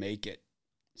able to make it.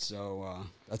 So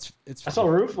it's. I saw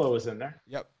Ruflo was in there.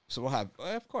 Yep. So we'll have,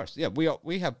 of course, yeah.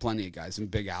 We have plenty of guys, and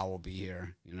Big Al will be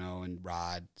here, you know, and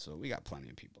Rod. So we got plenty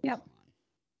of people. Yep.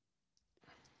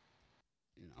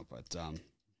 You know, but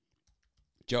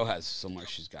Joe has somewhere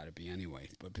she's got to be anyway.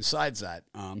 But besides that,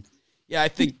 yeah, I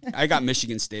think I got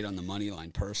Michigan State on the money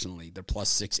line personally. They're plus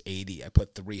 680. I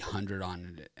put 300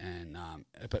 on it, and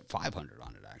I put 500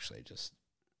 on it actually, just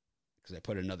because I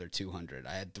put another 200.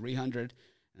 I had 300.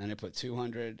 And then I put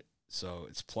 200, so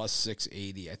it's plus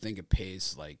 680. I think it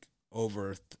pays like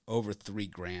over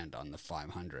 $3,000 on the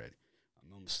 500.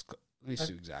 I'm almost. Let me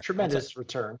see exactly. Tremendous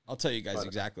return. I'll tell you guys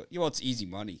exactly. Well, it's easy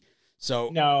money. So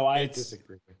no, I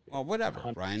disagree with you. Well, whatever,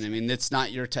 100%. Brian. I mean, it's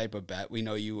not your type of bet. We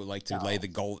know you would like to lay the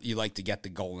goal. You like to get the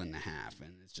goal and a half,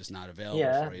 and it's just not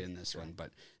available for you in this one.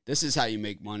 But this is how you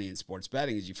make money in sports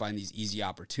betting: is you find these easy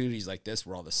opportunities like this,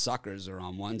 where all the suckers are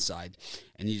on one side,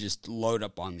 and you just load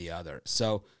up on the other.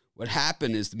 So what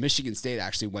happened is the Michigan State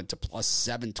actually went to plus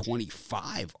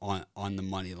 725 on the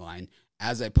money line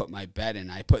as I put my bet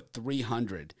in. I put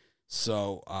 300.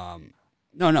 So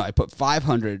no, I put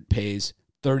 500 pays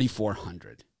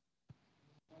 3,400.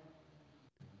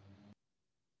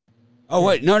 Oh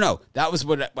wait, no. That was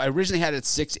what I originally had at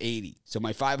 680. So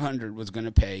my 500 was going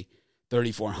to pay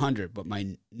 3,400, but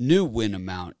my new win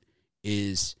amount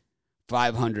is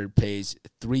 500 pays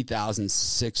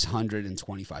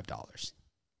 $3,625.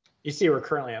 You see, we're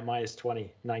currently at minus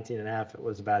 20, 19.5. It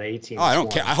was about 18. Oh, I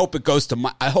don't care. I hope it goes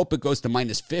to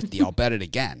minus 50. I'll bet it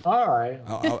again. All right.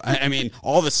 I mean,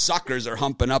 all the suckers are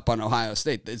humping up on Ohio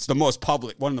State. It's the most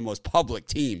public, one of the most public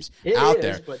teams out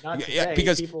there. But not today.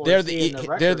 Because they're the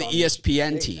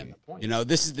ESPN team. You know,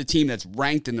 this is the team that's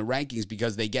ranked in the rankings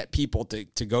because they get people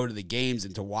to go to the games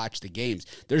and to watch the games.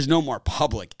 There's no more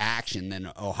public action than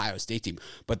an Ohio State team,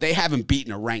 but they haven't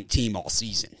beaten a ranked team all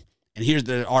season. And here's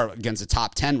they are against a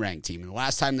top 10 ranked team. And the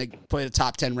last time they played a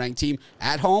top 10 ranked team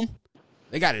at home,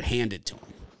 they got it handed to them.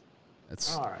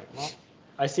 That's all right. Well,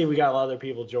 I see we got a lot of other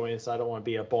people joining, so I don't want to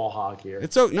be a ball hog here.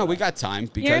 It's no, we got time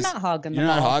because you're not hogging. You're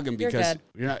not hogging because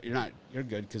you're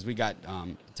good because we got a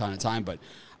ton of time. But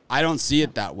I don't see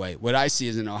it that way. What I see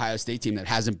is an Ohio State team that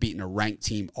hasn't beaten a ranked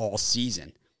team all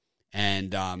season,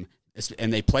 and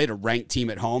they played a ranked team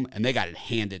at home and they got it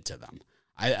handed to them.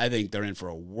 I think they're in for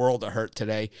a world of hurt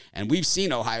today. And we've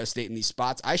seen Ohio State in these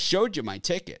spots. I showed you my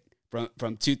ticket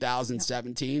from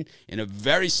 2017 in a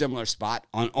very similar spot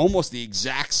on almost the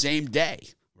exact same day,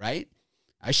 right?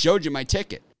 I showed you my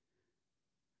ticket.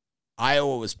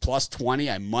 Iowa was plus 20.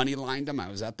 I money-lined them. I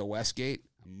was at the Westgate.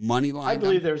 Money-lined them. I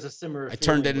believe there's a similar I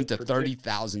turned it into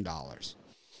 $30,000.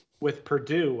 With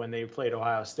Purdue when they played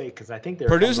Ohio State, because I think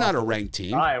Purdue's not a ranked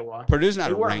team. Iowa. Purdue's not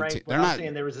a ranked team. They're not.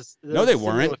 No, they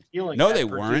weren't. No, they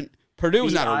weren't. Purdue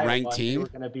was not a ranked team.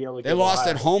 They lost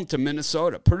at home to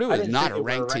Minnesota. Purdue is not a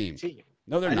ranked team.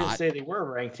 No, they're not. I didn't say they were a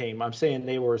ranked team. I'm saying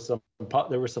there was some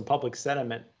public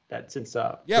sentiment that since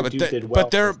Purdue did well,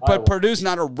 but Purdue's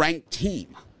not a ranked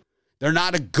team. They're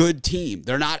not a good team.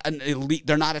 They're not an elite.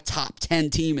 They're not a top 10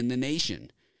 team in the nation.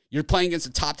 You're playing against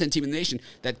a top 10 team in the nation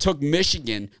that took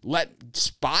Michigan,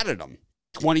 spotted them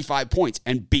 25 points,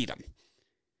 and beat them.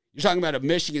 You're talking about a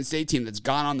Michigan State team that's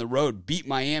gone on the road, beat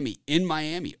Miami in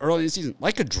Miami early in the season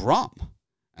like a drum.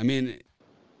 I mean,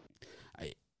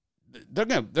 they're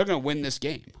gonna win this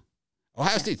game.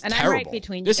 Ohio State's and terrible. I'm right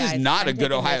between you this guys. is not a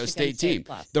good Ohio State team.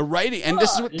 The writing, and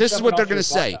this is what they're going to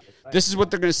say. This is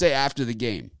what they're going to say after the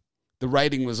game. The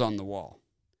writing was on the wall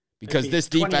because this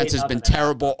defense has been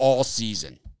terrible all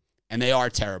season, and they are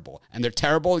terrible, and they're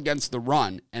terrible against the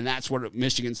run, and that's what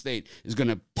Michigan State is going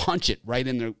to punch it right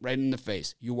in the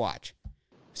face. You watch.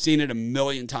 Seen it a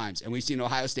million times, and we've seen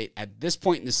Ohio State at this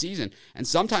point in the season, and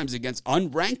sometimes against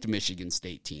unranked Michigan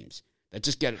State teams that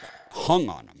just get hung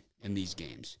on them in these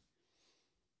games.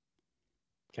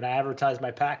 Can I advertise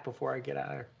my pack before I get out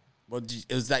of here? Well,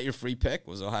 is that your free pick?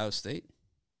 Was Ohio State?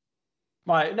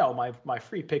 My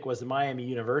free pick was the Miami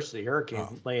University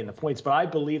Hurricanes laying the points, but I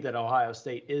believe that Ohio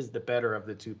State is the better of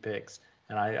the two picks,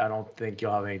 and I don't think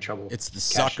you'll have any trouble. It's the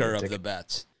sucker of the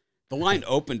bets. The line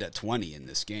opened at 20 in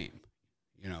this game.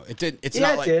 You know, it did. It's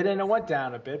not like it did, and it went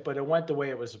down a bit, but it went the way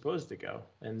it was supposed to go.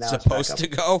 And now supposed to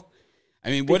go. I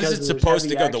mean, what is it supposed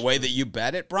to go? The way that you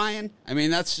bet it, Brian? I mean,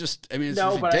 that's just. I mean, it's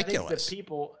ridiculous. But I think the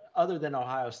people, other than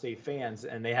Ohio State fans,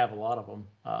 and they have a lot of them,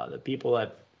 the people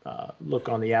that look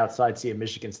on the outside see a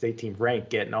Michigan State team ranked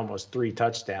getting almost 3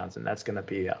 touchdowns, and that's going to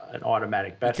be an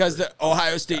automatic bet. Because the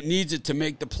Ohio State needs it to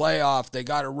make the playoff. They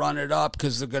got to run it up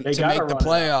because they're going to make the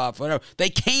playoff. Whatever. They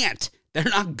can't. They're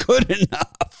not good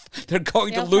enough. They're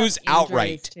going to lose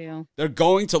outright. They're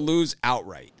going to lose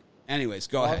outright. Anyways,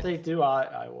 go ahead. If they do,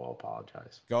 I will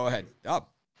apologize. Go ahead. Oh,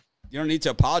 you don't need to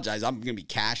apologize. I'm going to be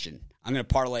cashing. I'm going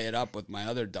to parlay it up with my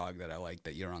other dog that I like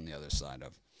that you're on the other side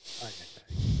of.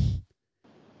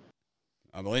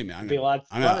 Believe me, I'm going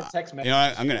to text messages.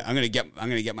 You know, I'm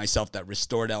going to get myself that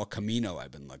restored El Camino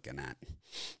I've been looking at.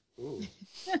 Ooh.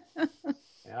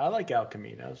 Yeah, I like El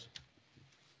Caminos.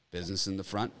 Business in the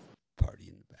front, party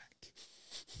in the back.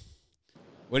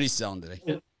 What are you selling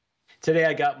today? Today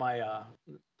I got my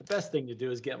the best thing to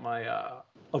do is get my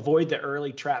avoid the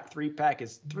early trap 3-pack.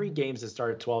 It's 3 games that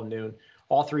start at 12 noon.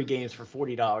 All 3 games for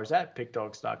 $40 at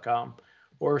pickdogs.com.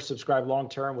 Or subscribe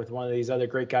long-term with one of these other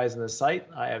great guys on the site.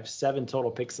 I have 7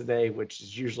 total picks a day, which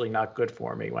is usually not good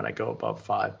for me when I go above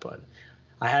 5. But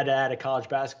I had to add a college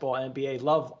basketball, NBA.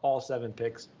 Love all 7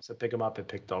 picks, so pick them up at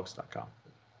pickdogs.com.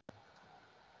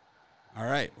 All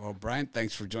right. Well, Brian,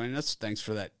 thanks for joining us. Thanks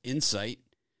for that insight.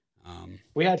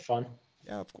 We had fun.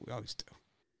 Yeah, we always do.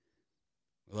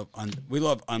 We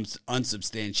love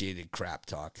unsubstantiated crap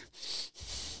talk.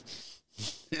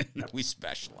 We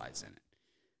specialize in it.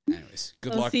 Anyways,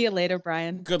 good luck. See you later,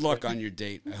 Brian. Good luck on your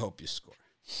date. I hope you score.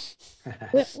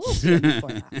 We'll score before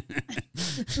that.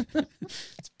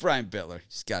 It's Brian Bitler.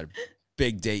 He's got a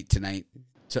big date tonight.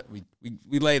 So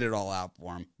we laid it all out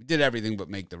for him. We did everything but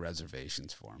make the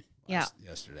reservations for him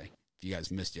yesterday. If you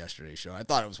guys missed yesterday's show, I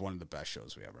thought it was one of the best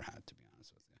shows we ever had, to be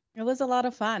honest with you. It was a lot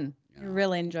of fun. I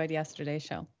really enjoyed yesterday's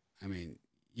show. I mean,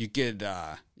 you could,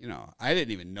 I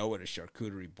didn't even know what a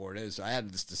charcuterie board is. So I had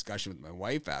this discussion with my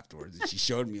wife afterwards, and she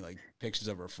showed me like pictures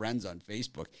of her friends on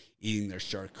Facebook eating their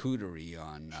charcuterie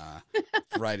on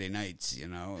Friday nights,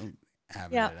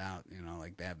 having it out,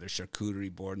 like they have their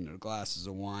charcuterie board and their glasses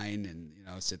of wine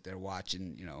and, sit there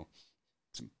watching,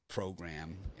 some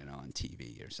program, on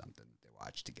TV or something that they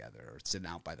watch together or sitting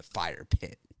out by the fire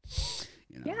pit.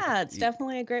 Yeah, it's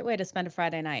definitely a great way to spend a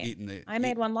Friday night. I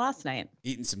made one last night.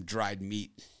 Eating some dried meat.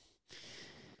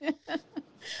 Well,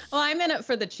 I'm in it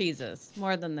for the cheeses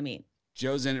more than the meat.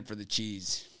 Joe's in it for the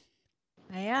cheese.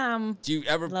 I am. Do you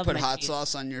ever put hot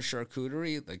sauce on your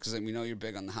charcuterie? Because we know you're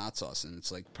big on the hot sauce, and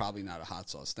it's probably not a hot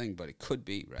sauce thing, but it could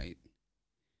be, right?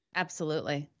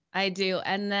 Absolutely. I do.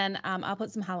 And then I'll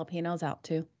put some jalapenos out,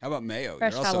 too. How about mayo?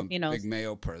 Fresh You're also jalapenos. a big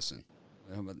mayo person.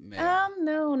 How about mayo?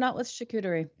 No, not with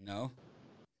charcuterie. No?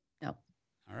 No.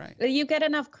 All right. You get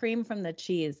enough cream from the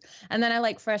cheese. And then I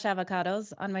like fresh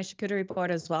avocados on my charcuterie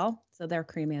board as well. So they're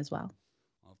creamy as well.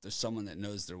 Well, if there's someone that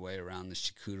knows their way around the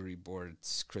charcuterie board,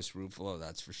 it's Chris Ruffalo,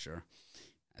 that's for sure.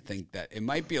 I think that it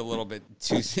might be a little bit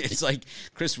too. It's like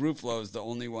Chris Ruffalo is the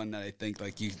only one that I think,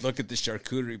 you look at the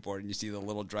charcuterie board and you see the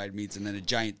little dried meats and then a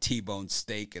giant T-bone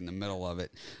steak in the middle of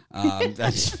it.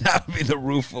 That would be the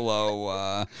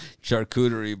Ruffalo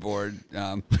charcuterie board.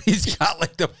 He's got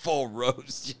the full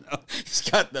roast, He's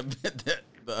got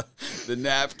the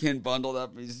napkin bundled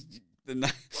up. He's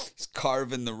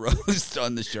carving the roast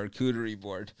on the charcuterie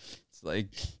board. It's like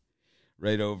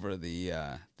right over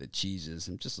the cheeses.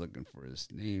 I'm just looking for his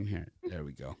name here. There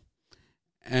we go.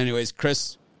 Anyways,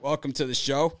 Chris, welcome to the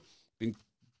show. Been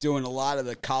doing a lot of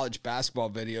the college basketball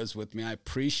videos with me. I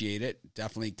appreciate it.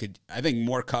 Definitely could. I think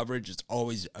more coverage is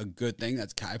always a good thing.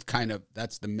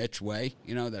 That's the Mitch way,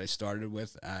 that I started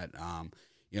with at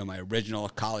my original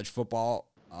college football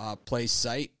place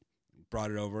site.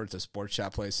 Brought it over to Sports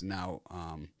Chat Place, and now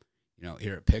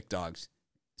here at Pick Dogs.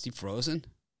 Is he frozen?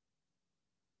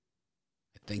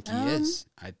 I think he is.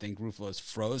 I think Ruffalo's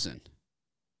frozen.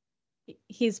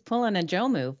 He's pulling a Joe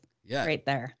move. Yeah, right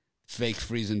there. Fake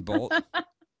freezing bolt.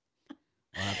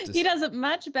 He does it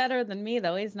much better than me,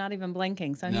 though. He's not even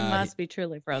blinking, so he must be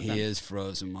truly frozen. He is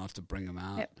frozen. We'll have to bring him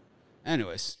out. Yep.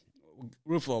 Anyways,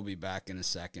 Ruffalo will be back in a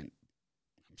second,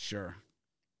 I'm sure.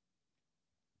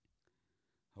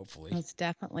 Hopefully. Most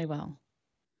definitely will.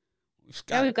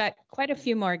 We've got quite a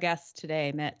few more guests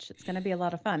today, Mitch. It's going to be a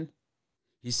lot of fun.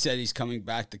 He said he's coming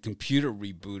back. The computer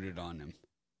rebooted on him.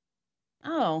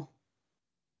 Oh.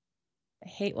 I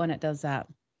hate when it does that.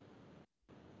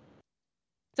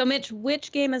 So, Mitch,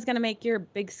 which game is going to make your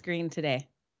big screen today?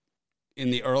 In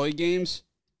the early games?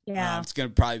 Yeah. It's going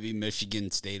to probably be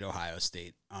Michigan State, Ohio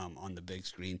State on the big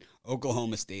screen.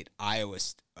 Oklahoma State, Iowa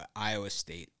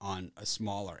State on a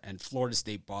smaller. And Florida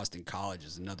State, Boston College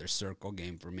is another circle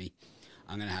game for me.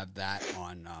 I'm going to have that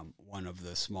on one of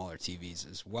the smaller TVs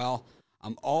as well.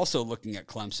 I'm also looking at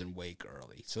Clemson Wake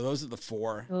early. So those are the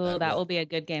four. Oh, that will be a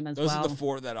good game as well. Those are the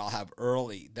four that I'll have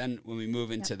early. Then when we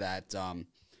move into that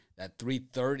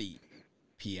 3:30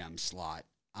 p.m. slot,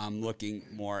 I'm looking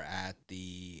more at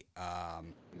the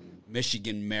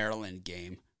Michigan-Maryland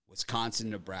game,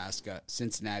 Wisconsin-Nebraska,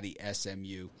 Cincinnati,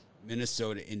 SMU,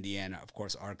 Minnesota, Indiana, of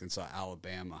course, Arkansas,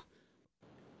 Alabama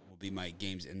will be my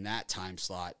games in that time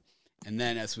slot. And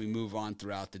then as we move on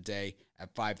throughout the day,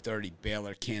 at 5:30,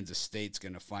 Baylor, Kansas State's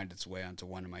going to find its way onto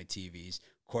one of my TVs.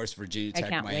 Of course, Virginia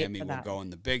Tech, Miami will go on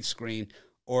the big screen.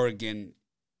 Oregon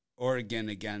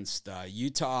against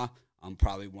Utah,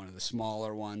 probably one of the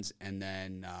smaller ones. And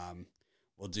then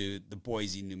we'll do the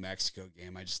Boise, New Mexico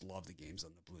game. I just love the games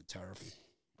on the blue turf.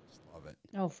 Just love it.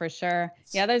 Oh, for sure.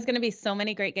 Yeah, there's going to be so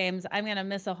many great games. I'm going to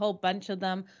miss a whole bunch of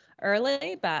them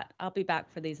early, but I'll be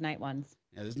back for these night ones.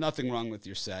 Yeah, there's nothing wrong with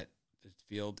your set. The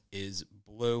field is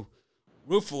blue.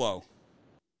 Ruffalo.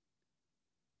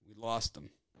 We lost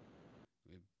him.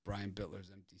 We have Brian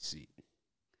Bitler's empty seat.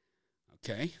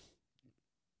 Okay.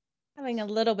 Having a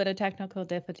little bit of technical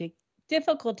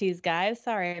difficulties, guys.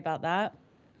 Sorry about that.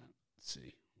 Let's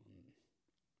see.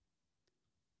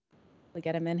 We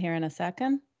get him in here in a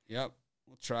second. Yep.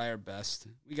 We'll try our best.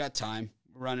 We got time.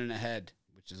 We're running ahead,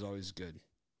 which is always good.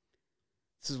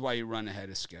 This is why you run ahead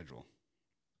of schedule.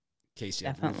 In case you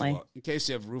have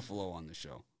Ruffalo on the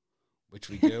show, which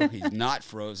we do. He's not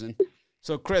frozen.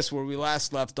 So, Chris, where we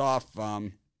last left off, now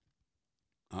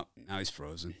he's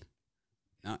frozen.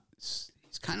 Now he's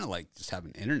kind of like just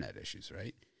having internet issues,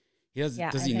 right?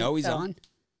 Does he know he's on?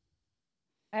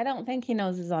 I don't think he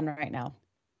knows he's on right now.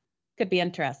 Could be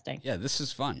interesting. Yeah, this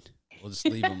is fun. We'll just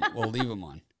leave him. We'll leave him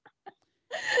on.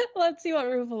 Let's see what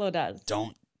Ruffalo does.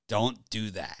 Don't do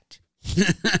that.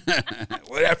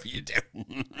 Whatever you do.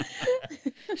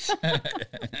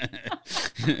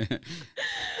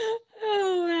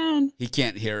 Oh, man. He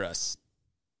can't hear us.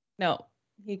 No,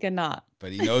 he cannot.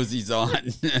 But he knows he's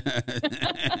on.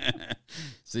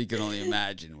 So you can only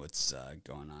imagine what's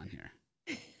going on here.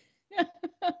 Is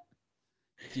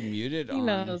he muted on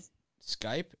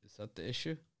Skype? Is that the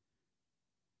issue?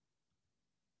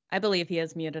 I believe he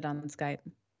is muted on Skype.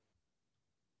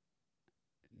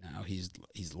 Now he's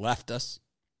left us.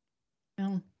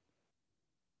 Oh.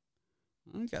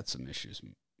 I got some issues.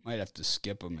 Might have to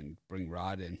skip him and bring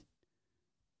Rod in. I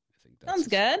think sounds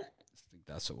good. I think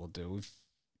that's what we'll do.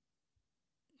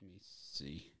 Let me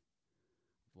see.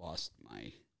 I've lost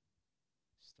my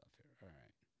stuff here.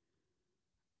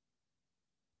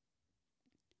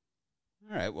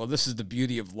 All right. Well, this is the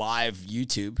beauty of live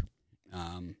YouTube.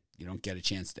 You don't get a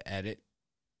chance to edit.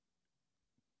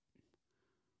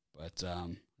 But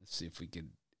let's see if we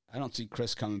could. I don't see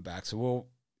Chris coming back, so we'll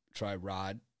try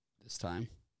Rod this time.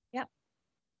 Yep.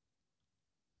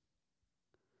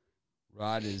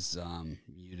 Rod is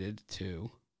muted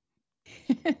too.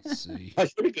 Let's see.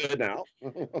 That's pretty good now.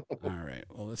 All right.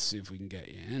 Well, let's see if we can get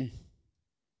you in.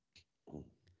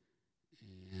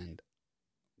 And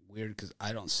weird because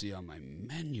I don't see on my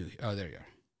menu. Oh, there you are.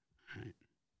 All right.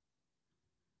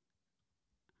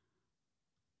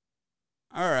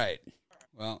 All right.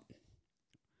 Well,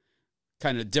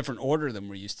 kind of different order than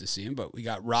we're used to seeing, but we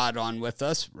got Rod on with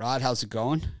us. Rod, how's it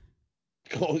going?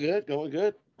 Going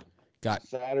good. Got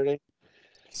Saturday.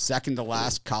 second to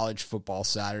last college football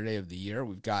Saturday of the year.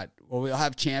 We'll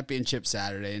have championship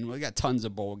Saturday, and we got tons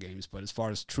of bowl games. But as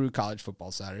far as true college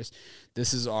football Saturdays,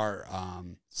 this is our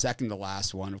second to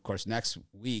last one. Of course, next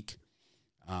week,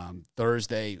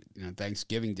 Thursday,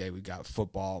 Thanksgiving Day, we got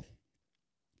football.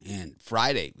 And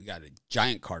Friday, we got a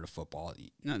giant card of football.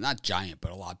 Not giant,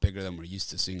 but a lot bigger than we're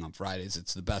used to seeing on Fridays.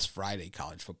 It's the best Friday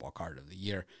college football card of the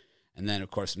year. And then,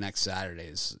 of course, next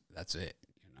Saturday that's it.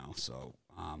 So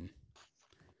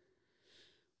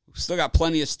we've still got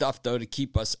plenty of stuff, though, to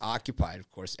keep us occupied.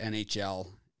 Of course, NHL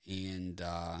and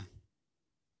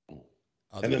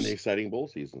and then the exciting bowl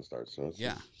season starts. So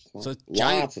so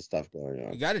lots of stuff going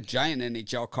on. You got a giant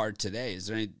NHL card today. Is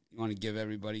there any you want to give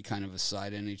everybody kind of a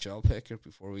side NHL pick here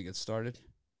before we get started?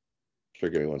 Sure,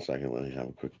 give me 1 second. Let me have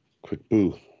a quick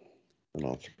boo, and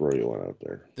I'll throw you one out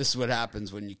there. This is what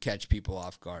happens when you catch people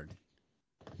off guard.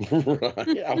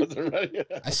 Yeah, I wasn't ready.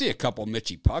 I see a couple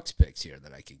Mitchy Pucks picks here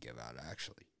that I could give out,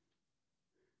 actually.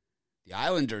 The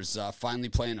Islanders finally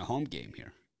playing a home game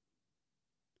here.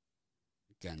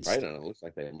 Right on. It looks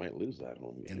like they might lose that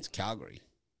home game. Against Calgary.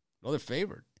 Well, they're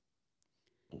favored.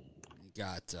 You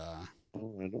got... I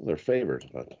know they're favored,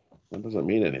 but that doesn't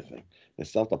mean anything. They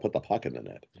still have to put the puck in the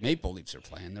net. The Maple Leafs are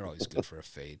playing. They're always good for a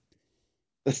fade.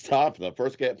 It's tough. The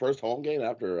first home game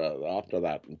after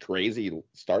that crazy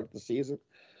start to the season.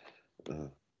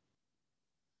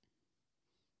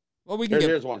 Well, we can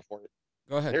here's one for you.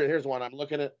 Go ahead. Here's one I'm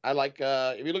looking at. I like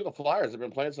if you look at the Flyers, they've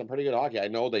been playing some pretty good hockey. I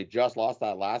know they just lost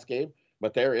that last game,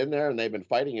 but they're in there and they've been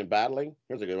fighting and battling.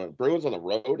 Here's a good one. Bruins on the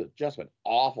road have just been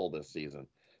awful this season.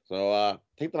 So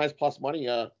take the nice plus money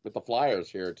with the Flyers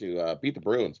here to beat the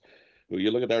Bruins, who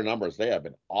you look at their numbers, they have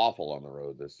been awful on the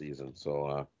road this season.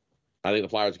 So I think the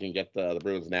Flyers can get the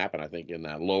Bruins napping. I think in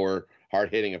that lower,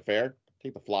 hard-hitting affair,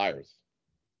 take the Flyers.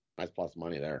 Nice plus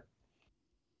money there.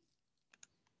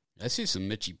 I see some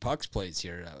Mitchy Pucks plays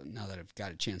here now that I've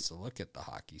got a chance to look at the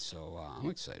hockey, so I'm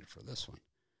excited for this one.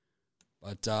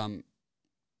 But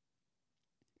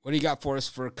what do you got for us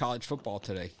for college football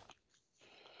today?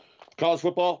 College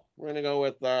football, we're going to go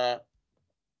with I'm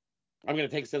going to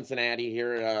take Cincinnati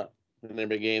here in their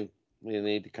big game. They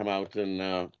need to come out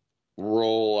and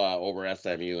roll over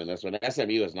SMU in this one.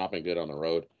 SMU has not been good on the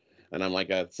road. And I'm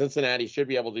like, Cincinnati should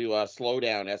be able to slow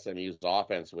down SMU's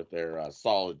offense with their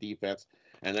solid defense.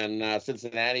 And then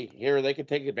Cincinnati, here they could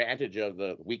take advantage of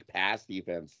the weak pass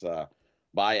defense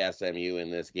by SMU in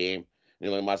this game. New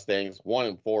England Mustangs,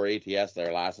 1-4 ATS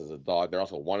their last as a dog. They're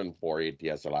also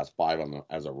 1-4 ATS their last 5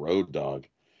 as a road dog.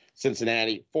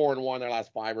 Cincinnati, 4-1 their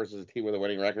last 5 versus a team with a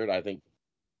winning record. I think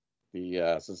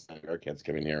the Cincinnati Bearcats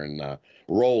come in here and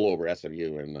roll over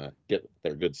SMU and get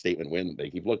their good statement win that they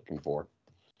keep looking for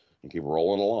and keep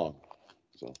rolling along.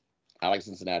 So I like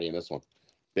Cincinnati in this one.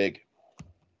 Big.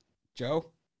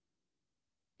 Joe?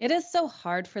 It is so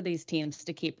hard for these teams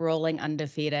to keep rolling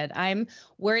undefeated. I'm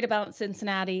worried about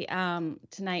Cincinnati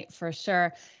tonight for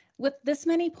sure with this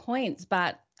many points,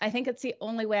 but I think it's the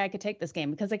only way I could take this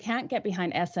game because I can't get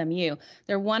behind SMU.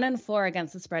 They're 1-4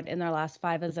 against the spread in their last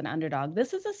 5 as an underdog.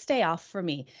 This is a stay off for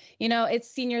me. It's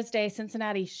Seniors Day.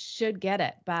 Cincinnati should get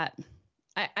it, but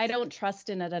I don't trust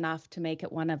in it enough to make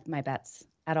it one of my bets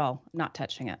at all. I'm not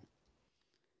touching it.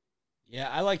 Yeah,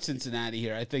 I like Cincinnati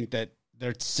here. I think that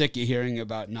they're sick of hearing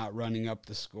about not running up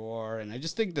the score, and I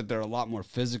just think that they're a lot more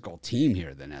physical team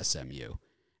here than SMU,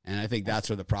 and I think that's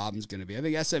where the problem's going to be. I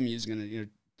think SMU is going to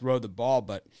throw the ball,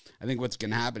 but I think what's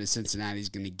going to happen is Cincinnati's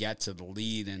going to get to the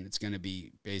lead, and it's going to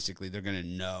be basically they're going to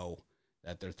know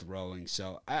that they're throwing.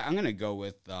 So I'm going to go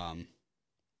with I'm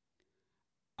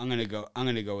going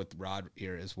to go with Rod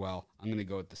here as well. I'm going to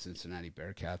go with the Cincinnati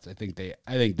Bearcats. I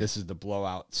think this is the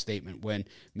blowout statement win.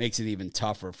 Makes it even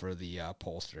tougher for the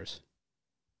pollsters.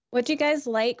 What do you guys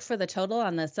like for the total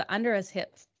on this? The under has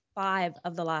hit 5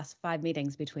 of the last 5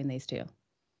 meetings between these two.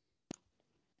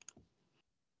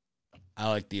 I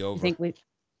like the over.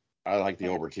 I like the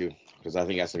over too because I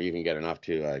think SMU can get enough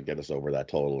to get us over that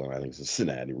total, and I think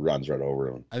Cincinnati runs right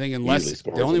over them. I think unless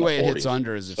the only way it hits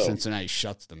under is if Cincinnati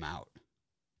shuts them out.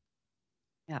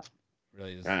 Yeah,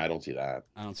 really is. I don't see that.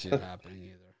 I don't see it happening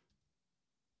either.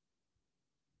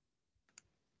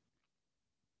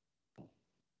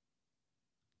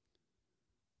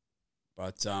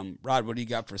 But Rod, what do you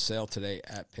got for sale today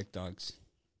at Pick Dogs?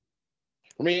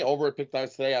 For me, over at Pick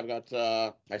Dogs today, I've got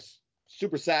my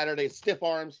Super Saturday stiff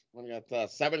arms. I've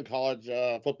got 7 college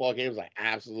football games I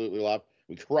absolutely love.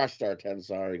 We crushed our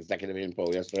 10-star executive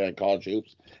info yesterday on college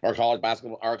hoops, our college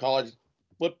basketball, our college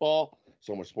football.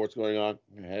 So much sports going on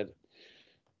ahead.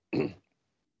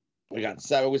 We got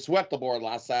 7. We swept the board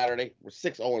last Saturday. We're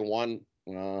 6-0-1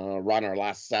 run our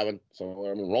last 7. So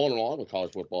I'm rolling along with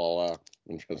college football.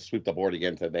 I'm just going to sweep the board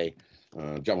again today.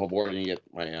 Jump aboard and get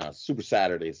my Super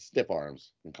Saturdays stiff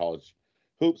arms in college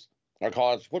hoops or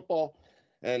college football.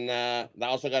 And I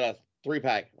also got a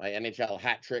 3-pack, my NHL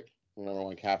hat trick. Number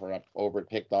 1 capper up over at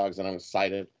Pick Dogs, and I'm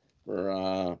excited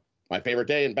for my favorite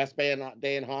day and best day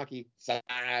in hockey,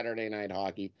 Saturday night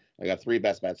hockey. I got 3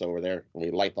 best bets over there, and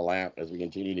we light the lamp as we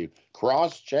continue to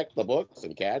cross-check the books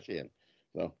and cash in.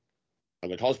 So I'm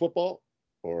going to college football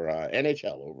or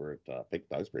NHL over at Pick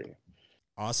Dogs Premium.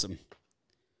 Awesome.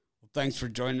 Well, thanks for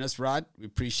joining us, Rod. We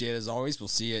appreciate it as always. We'll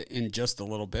see you in just a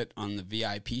little bit on the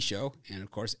VIP show, and,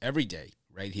 of course, every day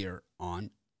right here on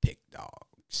Pick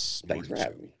Dogs. Thanks for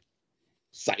having me.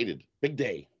 Excited. Big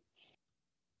day.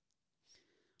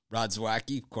 Rod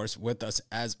Zwacky, of course, with us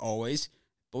as always.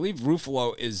 I believe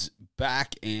Ruffalo is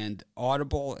back and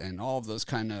audible and all of those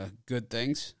kind of good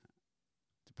things.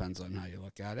 Depends on how you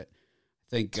look at it.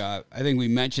 I think we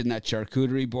mentioned that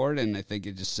charcuterie board, and I think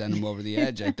it just sent him over the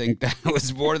edge. I think that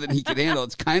was more than he could handle.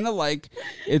 It's kind of like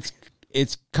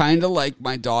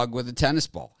my dog with a tennis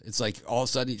ball. It's like all of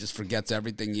a sudden he just forgets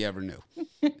everything he ever knew,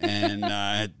 and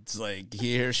it's like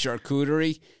he hears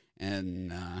charcuterie,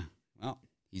 and well,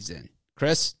 he's in.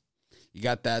 Chris, you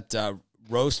got that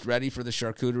roast ready for the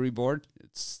charcuterie board?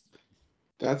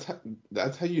 That's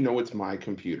how you know it's my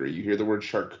computer. You hear the word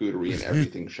charcuterie and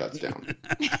everything shuts down.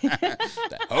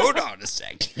 Hold on a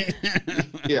second.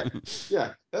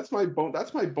 yeah. That's my bone.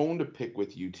 That's my bone to pick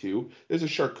with you two. There's a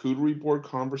charcuterie board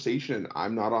conversation, and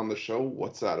I'm not on the show.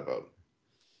 What's that about?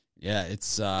 Yeah, it's.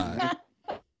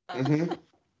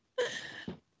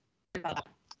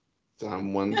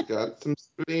 Someone's got some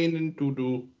splaining to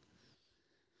do.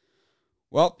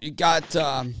 Well, you got,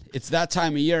 it's that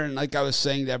time of year, and like I was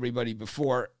saying to everybody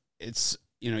before, it's,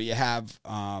 you have,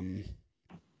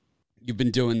 you've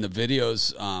been doing the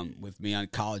videos with me on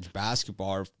college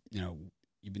basketball, or,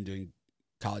 you've been doing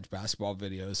college basketball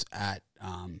videos at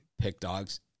Pick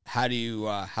Dogs.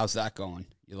 How's that going?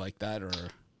 You like that, or?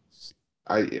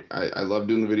 I love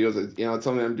doing the videos. It's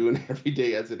something I'm doing every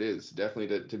day as it is.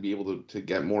 Definitely to be able to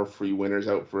get more free winners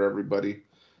out for everybody.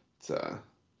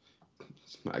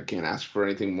 I can't ask for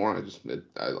anything more.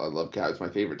 I love college. It's my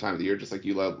favorite time of the year. Just like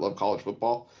you love college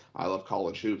football, I love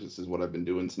college hoops. This is what I've been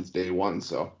doing since day one.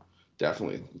 So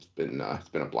definitely, it's been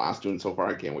a blast doing so far.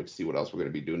 I can't wait to see what else we're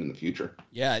going to be doing in the future.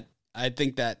 Yeah, I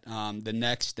think that the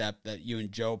next step that you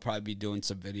and Joe will probably be doing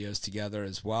some videos together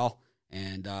as well,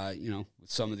 and with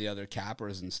some of the other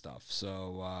cappers and stuff.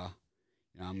 So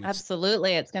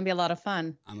absolutely, it's going to be a lot of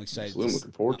fun. I'm excited. Absolutely,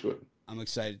 looking forward to it. I'm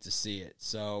excited to see it.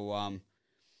 So.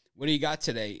 What do you got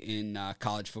today in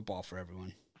college football for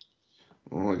everyone?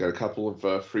 Well, I got a couple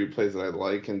of free plays that I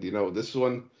like, and this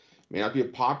one may not be a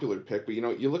popular pick, but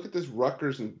you look at this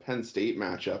Rutgers and Penn State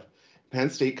matchup.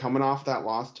 Penn State coming off that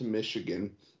loss to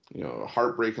Michigan, a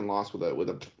heartbreaking loss with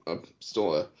a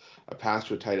pass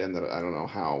to a tight end that I don't know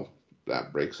how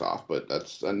that breaks off, but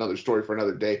that's another story for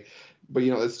another day. But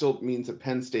it still means that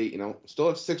Penn State, still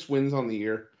have 6 wins on the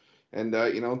year. And,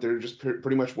 they're just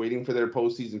pretty much waiting for their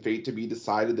postseason fate to be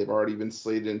decided. They've already been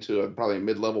slated into probably a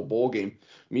mid-level bowl game.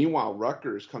 Meanwhile,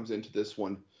 Rutgers comes into this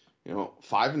one,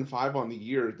 5-5 on the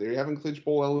year. They haven't clinched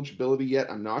bowl eligibility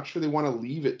yet. I'm not sure they want to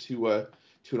leave it to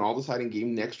an all-deciding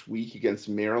game next week against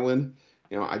Maryland.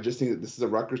 I just think that this is a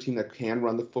Rutgers team that can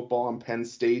run the football on Penn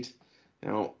State.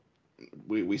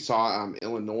 We saw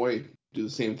Illinois do the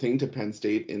same thing to Penn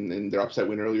State in their upset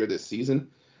win earlier this season.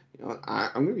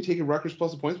 I'm going to be taking Rutgers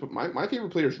plus the points, but my favorite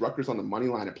player is Rutgers on the money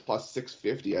line at plus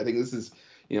 650. I think this is,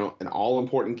 an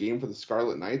all-important game for the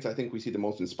Scarlet Knights. I think we see the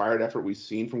most inspired effort we've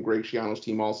seen from Greg Schiano's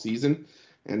team all season.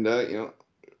 And,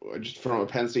 just from a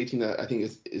Penn State team that I think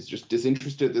is just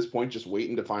disinterested at this point, just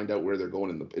waiting to find out where they're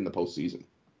going in the postseason.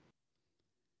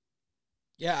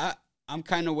 Yeah, I'm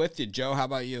kind of with you. Joe, how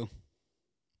about you?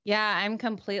 Yeah, I'm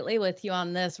completely with you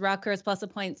on this. Rutgers plus the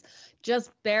points just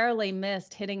barely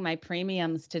missed hitting my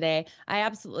premiums today. I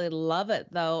absolutely love it,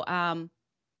 though.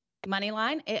 Money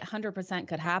line, it 100%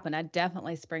 could happen. I'd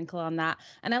definitely sprinkle on that.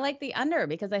 And I like the under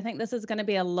because I think this is going to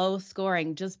be a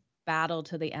low-scoring, just battle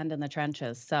to the end in the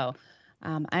trenches. So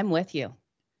I'm with you.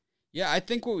 Yeah, I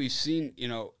think what we've seen,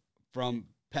 from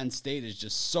Penn State is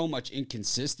just so much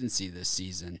inconsistency this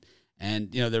season. And,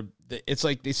 it's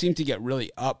like they seem to get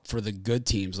really up for the good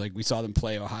teams. Like we saw them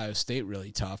play Ohio State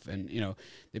really tough. And,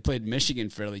 they played Michigan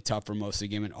fairly tough for most of the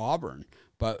game in Auburn.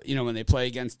 But, when they play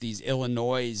against these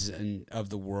Illinois and of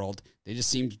the world, they just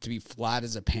seem to be flat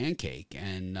as a pancake.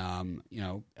 And,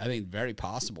 I think very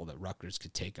possible that Rutgers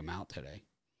could take them out today.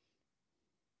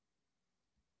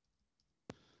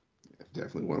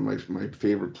 Definitely one of my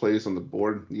favorite plays on the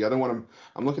board. The other one,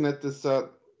 I'm looking at this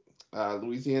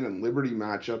Louisiana and Liberty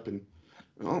matchup, and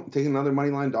I'm taking another money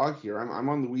line dog here. I'm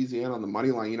on Louisiana on the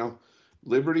money line.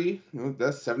 Liberty,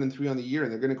 that's 7-3 on the year,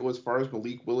 and they're going to go as far as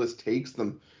Malik Willis takes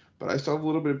them. But I still have a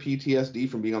little bit of PTSD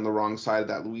from being on the wrong side of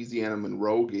that Louisiana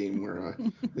Monroe game where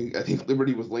I think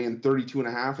Liberty was laying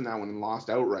 32.5 in that one and lost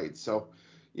outright. So,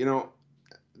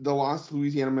 the loss to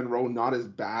Louisiana Monroe, not as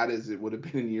bad as it would have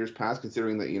been in years past,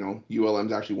 considering that,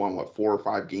 ULM's actually won, 4 or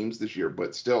 5 games this year,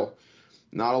 but still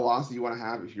not a loss that you want to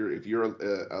have if you're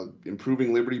a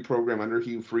improving Liberty program under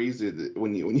Hugh Freeze.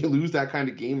 When you lose that kind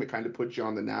of game, it kind of puts you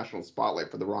on the national spotlight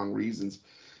for the wrong reasons.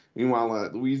 Meanwhile,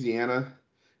 Louisiana,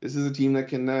 this is a team that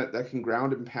can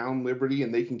ground and pound Liberty,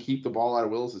 and they can keep the ball out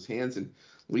of Willis's hands. And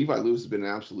Levi Lewis has been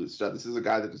an absolute stud. This is a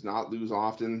guy that does not lose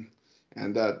often.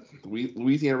 And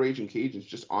Louisiana Raging Cajun is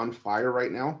just on fire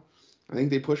right now. I think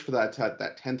they push for that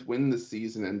 10th win this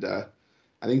season, and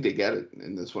I think they get it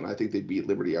in this one. I think they beat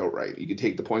Liberty outright. You could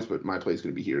take the points, but my play is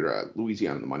going to be here,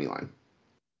 Louisiana on the money line.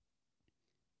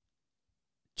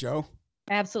 Joe?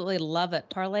 Absolutely love it.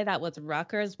 Parlay that with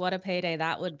Rutgers. What a payday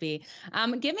that would be.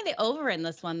 Give me the over in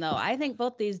this one, though. I think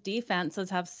both these defenses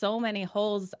have so many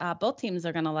holes. Both teams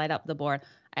are going to light up the board.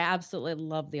 I absolutely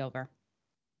love the over.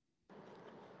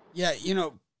 Yeah,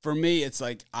 for me, it's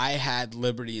like I had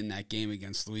Liberty in that game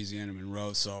against Louisiana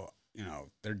Monroe, so,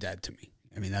 they're dead to me.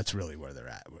 I mean, that's really where they're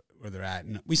at.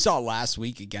 And we saw last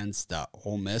week against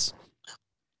Ole Miss,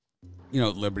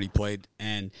 Liberty played,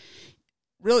 and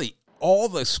really all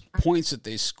the points that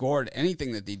they scored,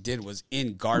 anything that they did was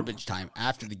in garbage time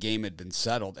after the game had been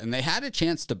settled. And they had a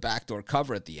chance to backdoor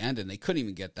cover at the end, and they couldn't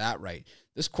even get that right.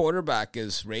 This quarterback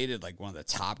is rated like one of the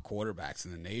top quarterbacks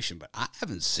in the nation, but I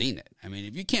haven't seen it. I mean,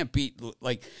 if you can't beat,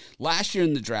 like last year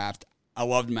in the draft, I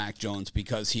loved Mac Jones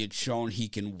because he had shown he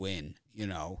can win,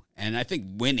 and I think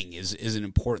winning is an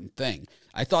important thing.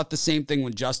 I thought the same thing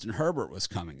when Justin Herbert was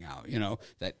coming out,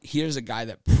 that here's a guy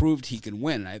that proved he can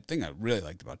win. And I think I really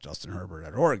liked about Justin Herbert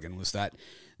at Oregon was that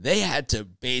they had to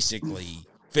basically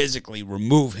physically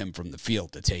remove him from the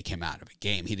field to take him out of a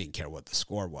game. He didn't care what the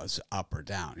score was, up or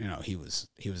down. He was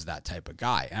that type of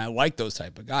guy. And I like those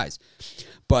type of guys.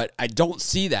 But I don't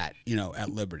see that, at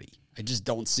Liberty. I just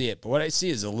don't see it. But what I see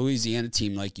is a Louisiana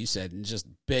team, like you said, and just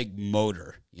big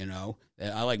motor,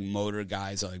 I like motor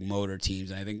guys. I like motor teams.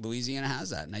 And I think Louisiana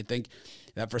has that. And I think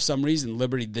that for some reason,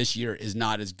 Liberty this year is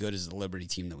not as good as the Liberty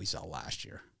team that we saw last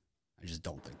year. I just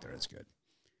don't think they're as good.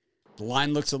 The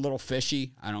line looks a little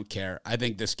fishy. I don't care. I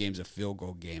think this game's a field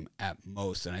goal game at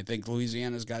most. And I think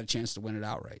Louisiana's got a chance to win it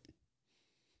outright.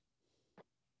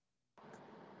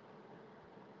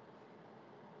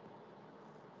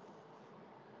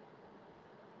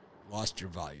 Lost your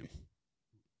volume.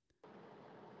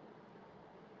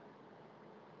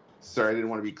 Sorry, I didn't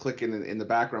want to be clicking in the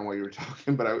background while you were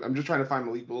talking, but I'm just trying to find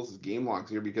Malik Willis' game logs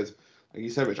here because, like you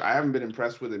said, Rich, I haven't been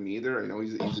impressed with him either. I know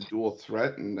he's a dual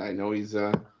threat, and I know he's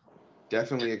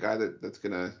definitely a guy that's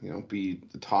gonna be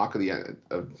the talk of the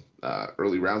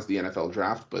early rounds of the NFL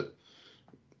draft. But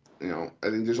I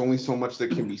think there's only so much that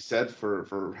can be said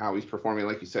for how he's performing.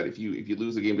 Like you said, if you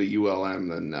lose a game to ULM,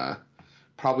 then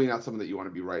probably not something that you want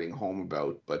to be writing home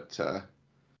about. But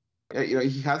yeah,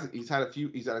 he's had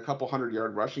a couple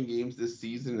 100-yard rushing games this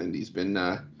season, and he's been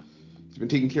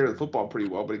taking care of the football pretty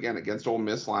well. But again, against Ole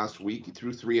Miss last week, he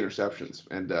threw 3 interceptions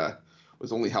and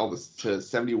was only held to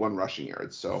 71 rushing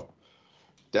yards. So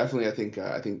definitely,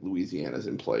 I think Louisiana's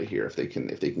in play here if they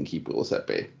can keep Willis at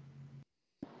bay.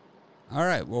 All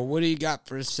right. Well, what do you got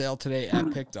for sale today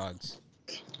at Pick Dogs?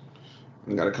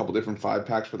 I got a couple different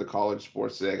 5-packs for the college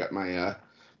sports today. I got my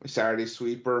Saturday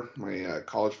sweeper, my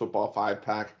college football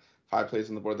 5-pack. 5 plays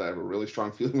on the board that I have a really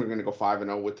strong feeling we're going to go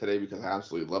 5-0 with today because I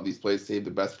absolutely love these plays. Save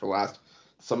the best for last.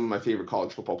 Some of my favorite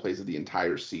college football plays of the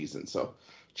entire season. So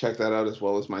check that out, as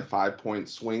well as my 5-point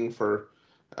swing for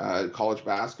college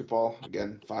basketball.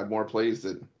 Again, 5 more plays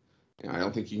that I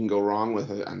don't think you can go wrong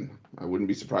with it. And I wouldn't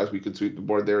be surprised we could sweep the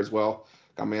board there as well.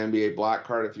 Got my NBA black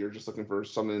card if you're just looking for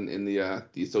something in the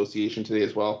association today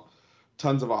as well.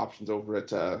 Tons of options over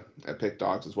at Pick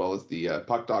Dogs, as well as the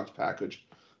Puck Dogs package.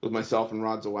 With myself and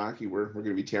Rod Zawacki, we're going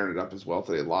to be tearing it up as well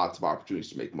today. Lots of opportunities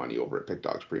to make money over at Pick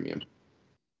Dogs Premium.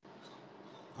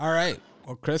 All right.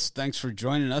 Well, Chris, thanks for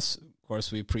joining us. Of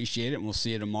course, we appreciate it, and we'll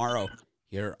see you tomorrow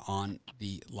here on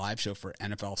the live show for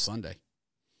NFL Sunday.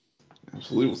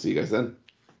 Absolutely. We'll see you guys then.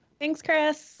 Thanks,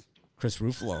 Chris. Chris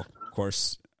Ruffalo, of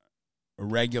course, a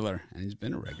regular, and he's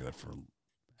been a regular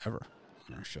forever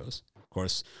on our shows. Of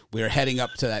course, we are heading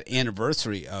up to that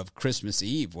anniversary of Christmas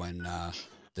Eve when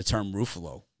the term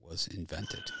Ruffalo was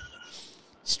invented.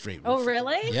 straight. Oh,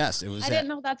 really? Yes, it was. I didn't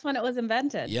know that's when it was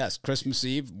invented. Yes, Christmas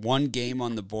Eve, one game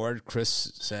on the board.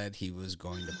 Chris said he was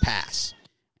going to pass,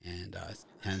 and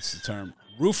hence the term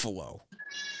Ruffalo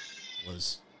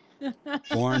was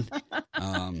born.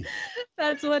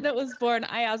 That's when it was born.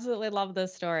 I absolutely love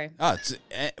this story. Oh, it's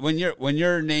when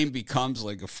your name becomes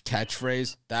like a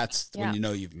catchphrase. That's when you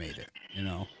know you've made it. You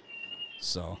know,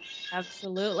 so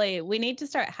absolutely, we need to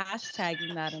start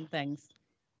hashtagging that and things.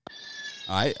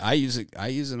 I use it. I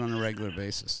use it on a regular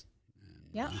basis. And,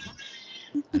 yeah.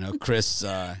 I know Chris.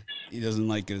 He doesn't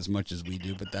like it as much as we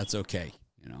do, but that's okay.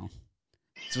 You know,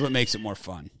 it's what makes it more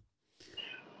fun.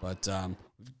 But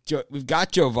we've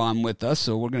got Jovan with us,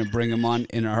 so we're going to bring him on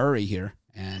in a hurry here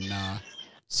and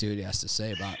see what he has to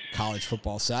say about College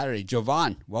Football Saturday.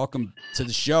 Jovan, welcome to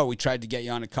the show. We tried to get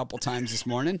you on a couple times this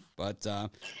morning, but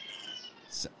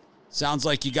sounds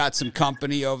like you got some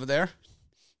company over there.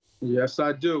 Yes,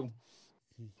 I do.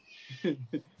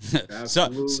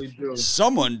 Absolutely do.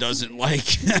 Someone doesn't like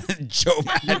Joe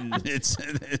Madden.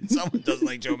 Someone doesn't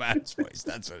like Joe Madden's voice.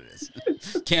 That's what it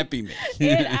is. Can't be me.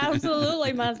 It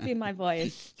absolutely must be my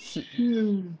voice.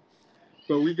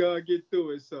 But we gotta get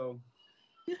through it, so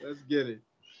let's get it.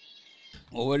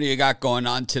 Well, what do you got going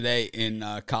on today in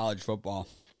college football?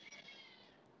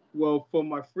 Well, for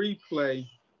my free play,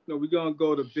 we're gonna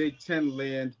go to Big Ten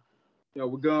land.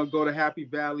 We're gonna go to Happy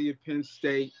Valley of Penn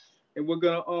State. And we're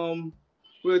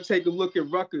gonna take a look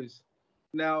at Rutgers.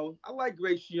 Now, I like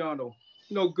Greg Schiano.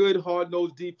 Good,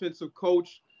 hard-nosed defensive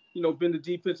coach. Been the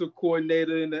defensive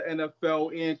coordinator in the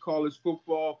NFL and college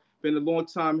football. Been a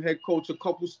long-time head coach, a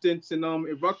couple stints in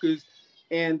Rutgers.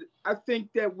 And I think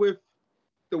that with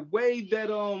the way that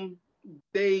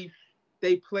they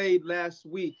played last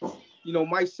week,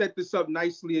 might set this up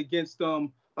nicely against a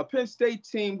Penn State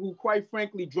team who, quite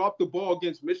frankly, dropped the ball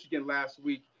against Michigan last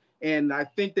week. And I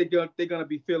think they're gonna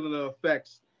be feeling the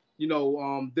effects,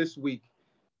 this week.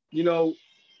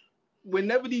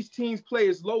 Whenever these teams play,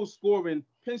 it's low scoring.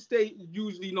 Penn State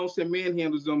usually,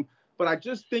 manhandles them. But I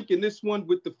just think in this one,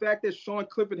 with the fact that Sean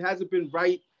Clifford hasn't been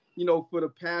right, for the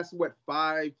past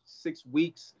 5-6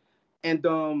 weeks, and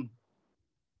the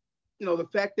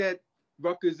fact that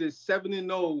Rutgers is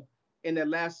 7-0 in their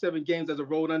last 7 games as a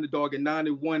road underdog and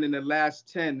 9-1 in the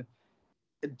last 10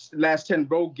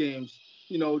 road games.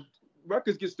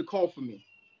 Rutgers gets the call for me.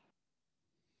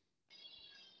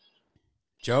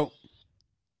 Joe?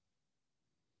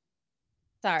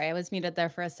 Sorry, I was muted there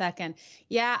for a second.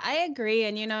 Yeah, I agree.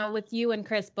 And, with you and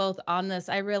Chris both on this,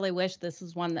 I really wish this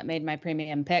was one that made my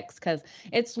premium picks because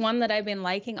it's one that I've been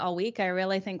liking all week. I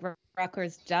really think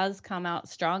Rutgers does come out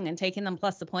strong, and taking them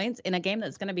plus the points in a game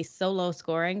that's going to be so low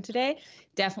scoring today,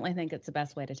 definitely think it's the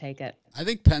best way to take it. I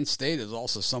think Penn State is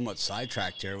also somewhat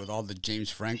sidetracked here with all the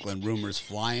James Franklin rumors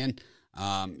flying,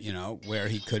 where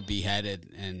he could be headed.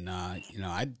 And,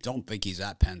 I don't think he's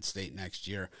at Penn State next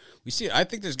year. I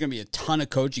think there's going to be a ton of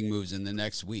coaching moves in the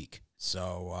next week.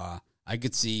 So I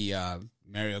could see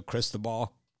Mario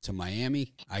Cristobal to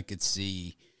Miami. I could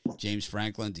see James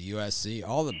Franklin to USC,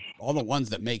 all the ones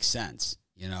that make sense.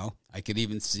 I could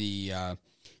even see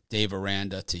Dave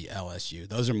Aranda to LSU.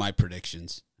 Those are my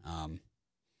predictions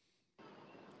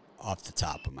off the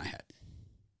top of my head.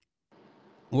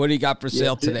 What do you got for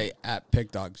sale today at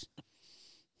Pick Dogs?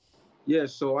 Yeah,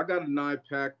 so I got a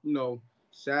 9-pack,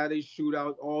 Saturday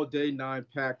shootout all day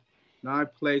 9-pack, 9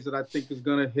 plays that I think is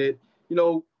going to hit.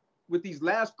 With these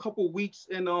last couple weeks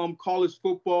in college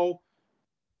football,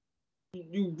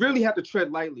 you really have to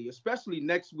tread lightly, especially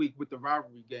next week with the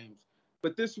rivalry games.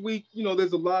 But this week,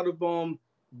 there's a lot of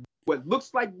what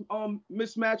looks like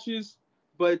mismatches,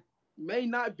 but may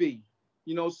not be.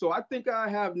 So I think I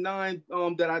have 9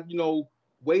 that I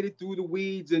waded through the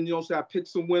weeds and so I picked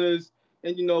some winners,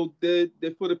 and they're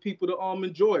for the people to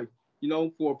enjoy.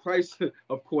 For a price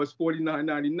of course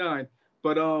 $49.99.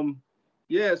 But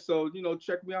so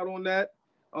check me out on that.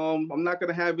 I'm not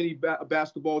gonna have any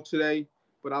basketball today,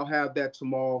 but I'll have that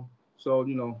tomorrow. So,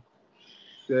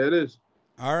 there it is.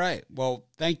 All right. Well,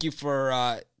 thank you for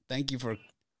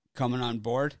coming on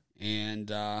board.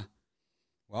 And,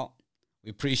 we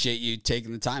appreciate you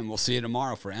taking the time. We'll see you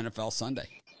tomorrow for NFL Sunday.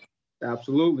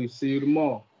 Absolutely. See you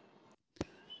tomorrow.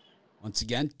 Once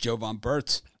again, Jovan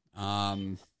Bertz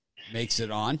makes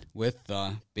it on with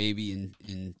Baby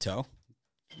in tow.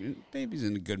 Baby's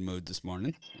in a good mood this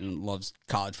morning and loves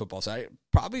college football. So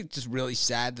probably just really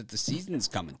sad that the season's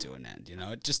coming to an end.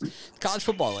 It just college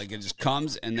football, it just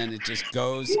comes and then it just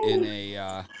goes in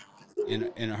a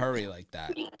hurry like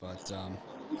that. But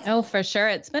oh, for sure,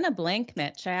 it's been a blink,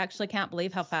 Mitch. I actually can't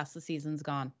believe how fast the season's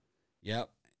gone. Yep,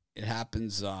 it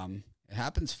happens. It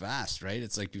happens fast, right?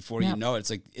 It's like before you know it, it's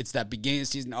like it's that beginning of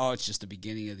the season. Oh, it's just the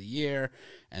beginning of the year.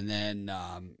 And then,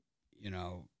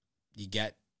 you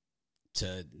get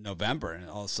to November and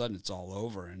all of a sudden it's all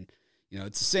over. And,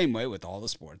 it's the same way with all the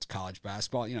sports, college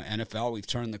basketball, NFL, we've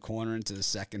turned the corner into the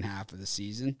second half of the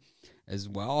season as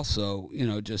well. So,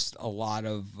 just a lot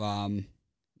of,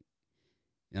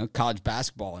 college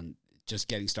basketball and just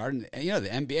getting started. And, the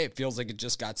NBA, it feels like it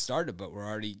just got started, but we're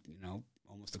already,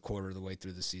 almost a quarter of the way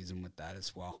through the season with that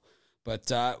as well.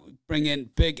 But bring in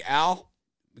Big Al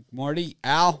McMorty.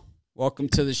 Al, welcome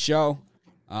to the show.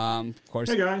 Of course,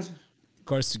 hey guys. Of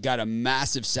course, we've got a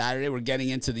massive Saturday. We're getting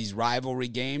into these rivalry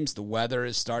games. The weather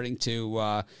is starting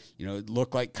to,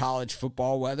 look like college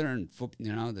football weather, and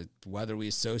the weather we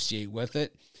associate with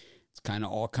it. It's kind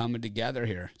of all coming together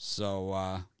here.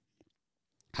 So,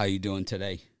 how you doing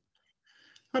today?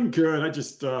 I'm good. I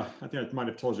just, I think I might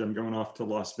have told you I'm going off to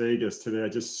Las Vegas today. I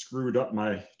just screwed up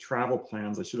my travel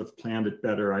plans. I should have planned it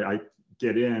better. I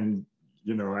get in,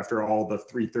 after all the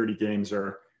 3:30 games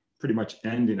are pretty much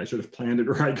ending. I should have planned it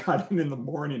where I got in the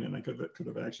morning and I could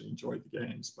have actually enjoyed the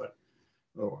games, but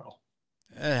oh well.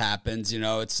 It happens,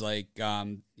 it's like,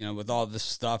 with all this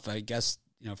stuff, I guess,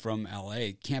 from LA,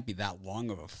 it can't be that long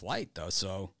of a flight though.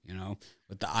 So,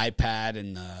 with the iPad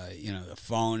and the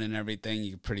phone and everything,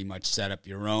 you can pretty much set up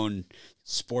your own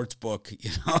sports book,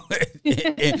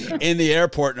 in the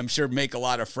airport, and I'm sure make a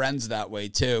lot of friends that way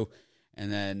too.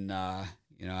 And then,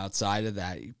 outside of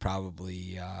that, you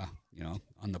probably,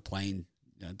 on the plane,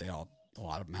 a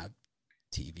lot of them have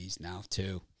TVs now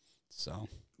too. So,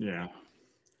 yeah.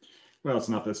 Well, it's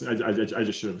not this. I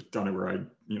just should have done it where I,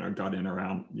 got in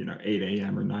around, 8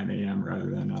 a.m. or 9 a.m. rather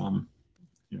than,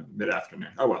 mid-afternoon.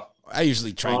 Oh, well. I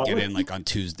usually try and get in like on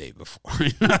Tuesday before.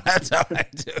 That's how I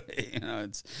do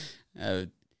it. I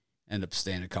would end up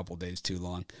staying a couple days too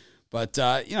long. But,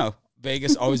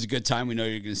 Vegas, always a good time. We know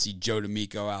you're going to see Joe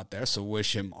D'Amico out there, so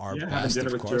wish him our best, having dinner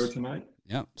of with course. Joe tonight.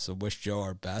 Yep, so wish Joe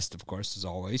our best, of course, as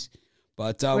always.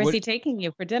 But where's he taking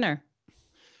you for dinner?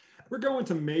 We're going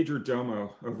to Major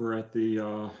Domo over at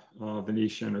the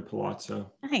Venetian or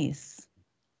Palazzo. Nice.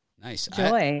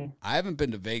 Joy. I haven't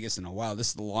been to Vegas in a while. This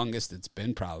is the longest it's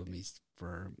been probably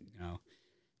for,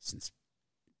 since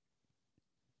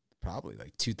probably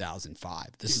like 2005.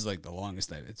 This is like the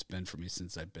longest it's been for me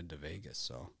since I've been to Vegas.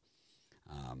 So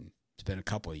it's been a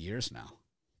couple of years now.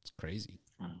 It's crazy.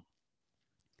 Wow.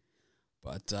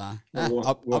 But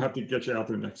we'll have to get you out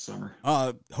there next summer.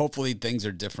 Hopefully things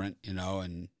are different,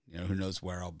 and who knows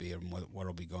where I'll be and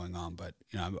what'll be going on. But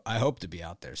I hope to be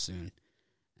out there soon,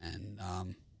 and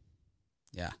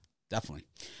yeah, definitely.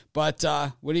 But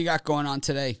what do you got going on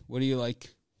today? What do you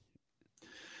like?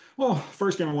 Well,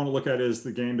 first game I want to look at is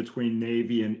the game between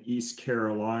Navy and East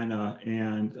Carolina,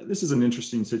 and this is an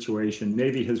interesting situation.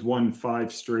 Navy has won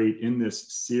 5 straight in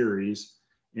this series,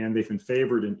 and they've been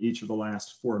favored in each of the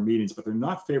last 4 meetings, but they're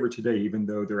not favored today, even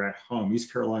though they're at home.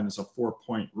 East Carolina is a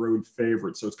 4-point road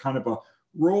favorite, so it's kind of a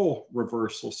role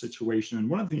reversal situation. And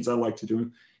one of the things I like to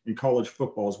do in college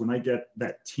football is when I get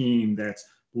that team that's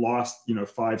lost,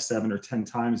 5, 7, or 10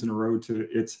 times in a row to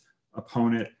its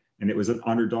opponent, and it was an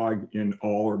underdog in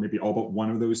all or maybe all but one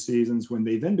of those seasons, when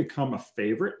they then become a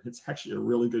favorite, it's actually a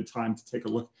really good time to take a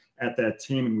look at that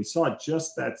team. And we saw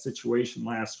just that situation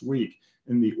last week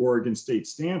in the Oregon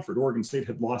State-Stanford. Oregon State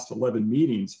had lost 11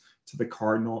 meetings to the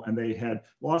Cardinal, and they had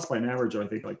lost by an average of, I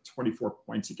think, like 24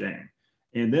 points a game.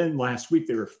 And then last week,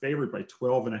 they were favored by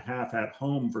 12.5 at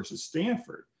home versus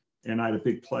Stanford. And I had a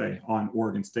big play on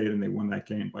Oregon State, and they won that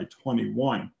game by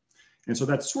 21. And so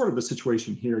that's sort of the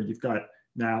situation here. You've got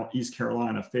now East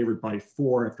Carolina favored by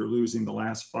 4 after losing the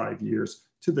last 5 years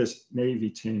to this Navy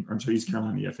team. I'm sorry, East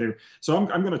Carolina, yeah, favorite. So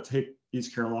I'm going to take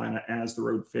East Carolina as the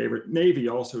road favorite. Navy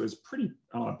also is pretty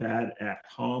bad at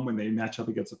home when they match up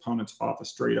against opponents off a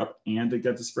straight up and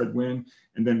against a spread win.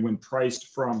 And then when priced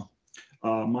from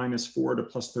 -4 to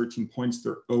 +13 points,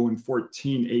 they're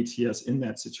 0-14 ATS in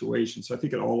that situation. So I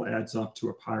think it all adds up to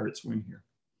a Pirates win here.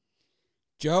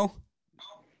 Joe,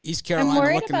 East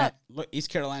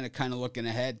Carolina kind of looking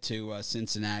ahead to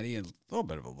Cincinnati, a little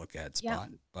bit of a look ahead spot,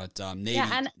 but Navy,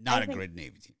 not a great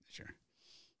Navy team this year.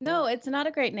 No, it's not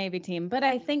a great Navy team, but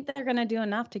I think they're going to do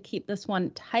enough to keep this one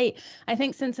tight. I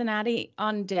think Cincinnati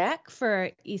on deck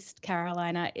for East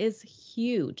Carolina is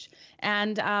huge.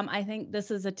 And I think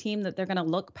this is a team that they're going to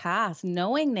look past,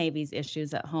 knowing Navy's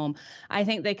issues at home. I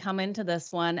think they come into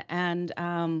this one and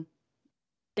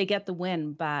they get the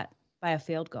win by a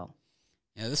field goal.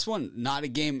 Yeah, this one, not a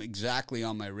game exactly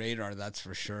on my radar, that's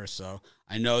for sure. So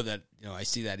I know that, I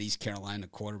see that East Carolina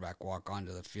quarterback walk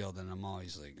onto the field, and I'm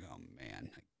always like, oh, man,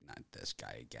 not this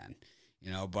guy again.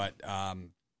 But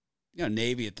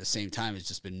Navy at the same time has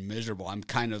just been miserable. I'm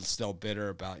kind of still bitter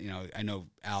about, I know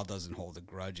Al doesn't hold a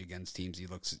grudge against teams. He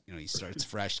looks, he starts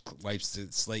fresh, wipes the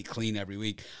slate clean every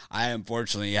week. I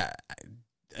unfortunately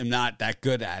am not that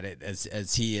good at it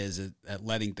as he is at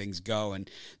letting things go. And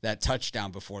that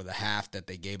touchdown before the half that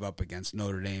they gave up against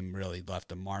Notre Dame really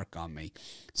left a mark on me.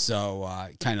 So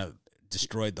kind of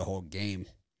destroyed the whole game.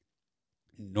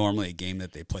 Normally a game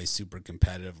that they play super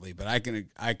competitively, but I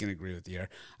can agree with you.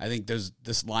 I think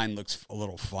this line looks a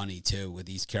little funny too with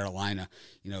East Carolina,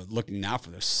 looking now for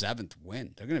their 7th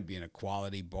win. They're going to be in a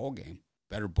quality bowl game,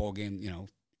 better bowl game.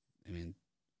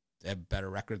 They have a better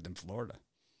record than Florida.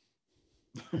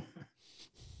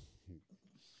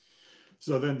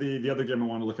 So then the other game I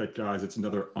want to look at, guys, it's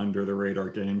another under the radar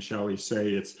game, shall we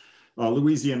say. It's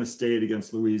Louisiana State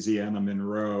against Louisiana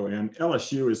Monroe, and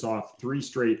LSU is off 3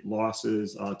 straight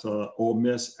losses to Ole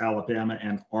Miss, Alabama,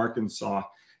 and Arkansas,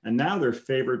 and now they're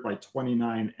favored by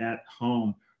 29 at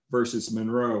home versus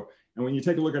Monroe. And when you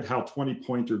take a look at how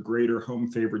 20-point or greater home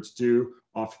favorites do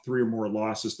off 3 or more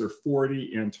losses, they're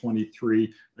 40 and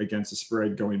 23 against the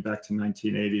spread going back to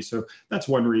 1980. So that's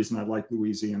one reason I like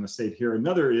Louisiana State here.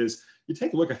 Another is you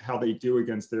take a look at how they do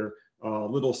against their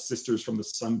little sisters from the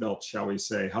Sun Belt, shall we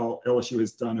say, how LSU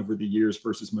has done over the years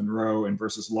versus Monroe and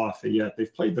versus Lafayette.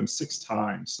 They've played them 6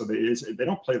 times. So they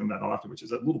don't play them that often, which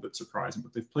is a little bit surprising,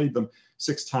 but they've played them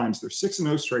 6 times. They're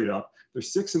 6-0 straight up. They're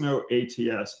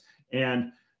 6-0 ATS.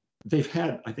 And they've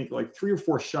had, I think, like 3 or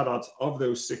 4 shutouts of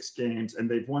those 6 games, and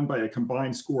they've won by a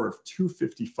combined score of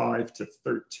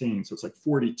 255-13. So it's like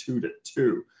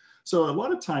 42-2. So a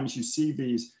lot of times you see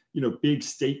these, big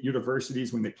state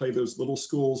universities, when they play those little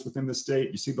schools within the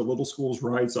state, you see the little schools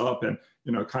rise up and,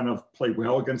 kind of play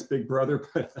well against Big Brother,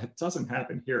 but that doesn't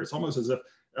happen here. It's almost as if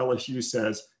LSU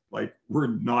says, like, we're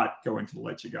not going to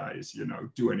let you guys,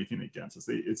 do anything against us.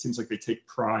 It seems like they take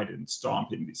pride in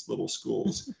stomping these little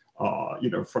schools,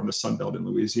 from the Sun Belt in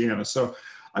Louisiana. So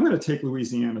I'm going to take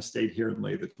Louisiana State here and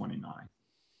lay the 29.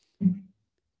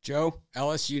 Joe,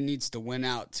 LSU needs to win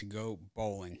out to go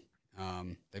bowling.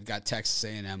 They've got Texas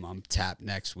A&M on tap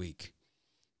next week.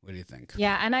 What do you think?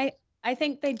 Yeah, and I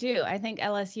think they do. I think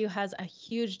LSU has a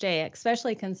huge day,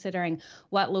 especially considering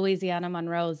what Louisiana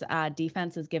Monroe's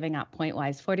defense is giving up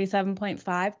point-wise.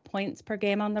 47.5 points per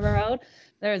game on the road.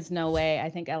 There's no way.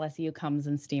 I think LSU comes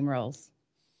and steamrolls.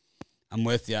 I'm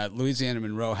with you. Louisiana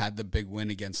Monroe had the big win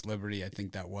against Liberty. I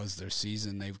think that was their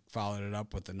season. They've followed it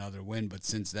up with another win, but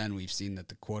since then we've seen that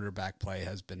the quarterback play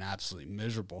has been absolutely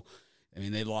miserable. I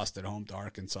mean, they lost at home to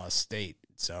Arkansas State.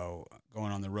 So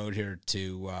going on the road here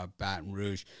to Baton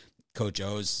Rouge, Coach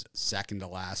O's second to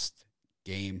last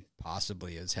game,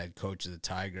 possibly as head coach of the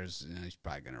Tigers. He's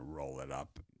probably going to roll it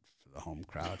up for the home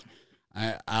crowd.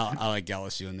 I like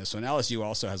LSU in this one. LSU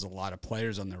also has a lot of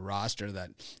players on their roster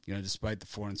that, despite the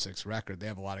 4-6 record, they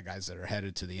have a lot of guys that are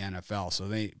headed to the NFL. So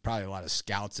they probably a lot of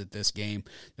scouts at this game.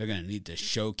 They're going to need to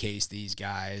showcase these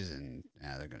guys, and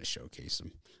they're going to showcase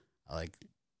them. I like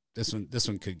this one. This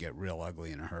one could get real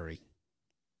ugly in a hurry.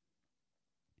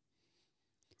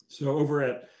 So over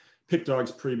at Pick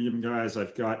Dogs Premium, guys,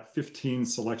 I've got 15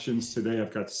 selections today.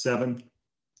 I've got 7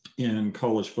 in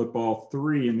college football,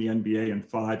 3 in the NBA, and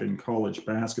 5 in college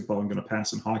basketball. I'm going to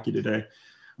pass in hockey today.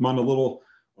 I'm on a little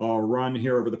run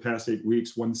here over the past 8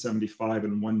 weeks, 175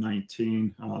 and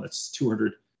 119. That's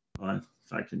 200, if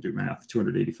I can do math,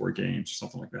 284 games,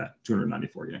 something like that,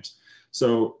 294 games.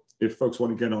 So if folks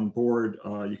want to get on board,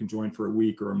 you can join for a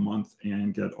week or a month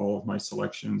and get all of my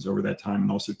selections over that time,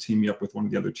 and also team me up with one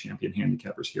of the other champion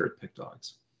handicappers here at Pick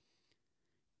Dogs.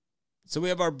 So we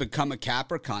have our Become a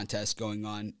Capper contest going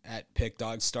on at Pick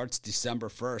Dogs. Starts December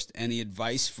 1st. Any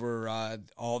advice for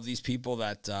all of these people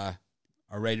that are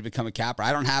ready to become a capper?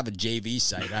 I don't have a JV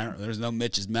site. There's no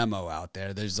Mitch's Memo out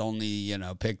there. There's only,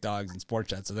 Pick Dogs and Sport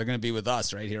Chat. So they're going to be with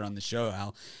us right here on the show,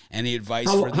 Al. Any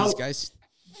advice for these guys?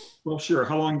 Well, sure.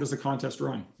 How long does the contest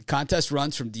run? The contest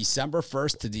runs from December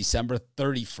 1st to December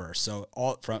 31st. So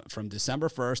all from December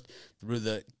 1st through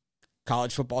the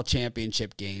college football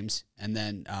championship games and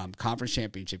then conference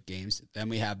championship games. Then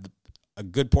we have a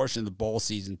good portion of the bowl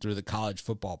season through the college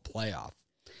football playoff.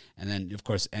 And then, of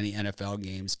course, any NFL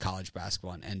games, college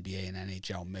basketball, and NBA and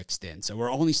NHL mixed in. So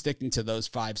we're only sticking to those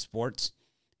 5 sports.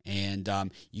 And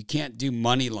you can't do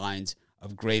money lines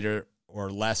of greater or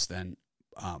less than.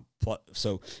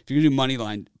 So if you do money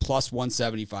line, plus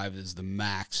 175 is the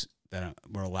max that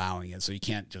we're allowing it. So you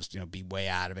can't just, be way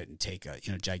out of it and take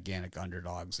gigantic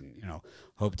underdogs and,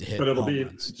 hope to hit. But it'll be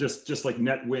runs. just like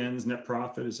net wins, net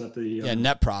profit. Is that the? Yeah,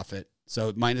 net profit.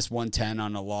 So minus 110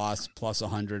 on a loss, plus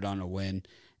 100 on a win,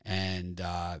 and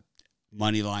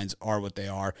money lines are what they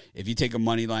are. If you take a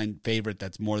money line favorite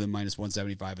that's more than minus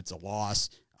 175, it's a loss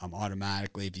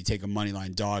automatically. If you take a money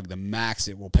line dog, the max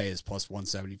it will pay is plus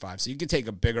 175. So you can take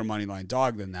a bigger money line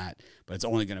dog than that, but it's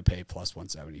only going to pay plus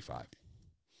 175.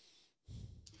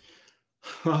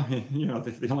 Well,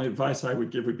 the only advice I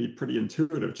would give would be pretty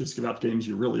intuitive. Just give out games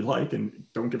you really like and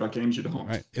don't give out games you don't.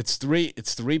 Right. It's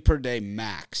three per day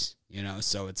max,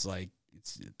 so it's like,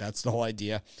 that's the whole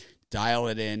idea. Dial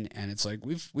it in. And it's like,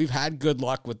 we've had good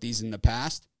luck with these in the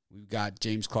past. We've got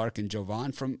James Clark and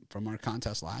Jovan from our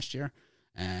contest last year.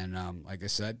 And like I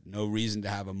said, no reason to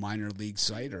have a minor league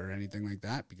site or anything like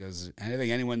that, because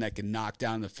anyone that can knock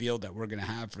down the field that we're going to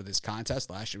have for this contest.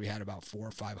 Last year we had about 400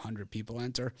 or 500 people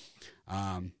enter.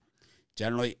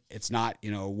 Generally, it's not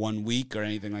 1 week or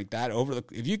anything like that.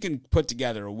 If you can put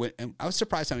together a win, and I was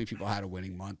surprised how many people had a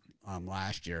winning month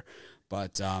last year,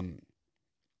 but I'm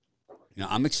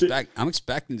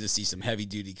expecting to see some heavy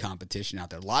duty competition out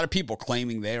there. A lot of people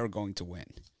claiming they are going to win.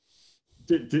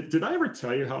 Did I ever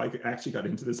tell you how I actually got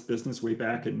into this business way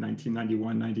back in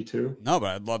 1991, 92? No,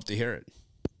 but I'd love to hear it.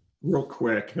 Real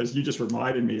quick, because you just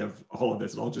reminded me of all of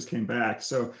this. It all just came back.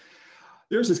 So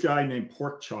there's this guy named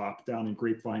Pork Chop down in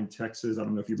Grapevine, Texas. I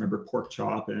don't know if you remember Pork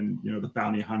Chop and, the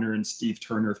Bounty Hunter and Steve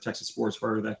Turner of Texas Sports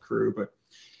Wire, that crew. But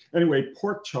anyway,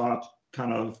 Pork Chop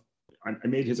I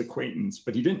made his acquaintance,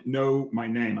 but he didn't know my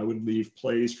name. I would leave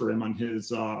plays for him on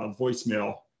his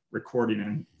voicemail recording,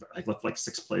 and I left like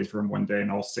 6 plays for him one day and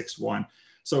all 6 won.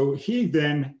 So he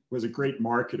then was a great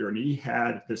marketer, and he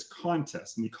had this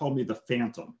contest, and he called me the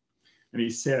Phantom. And he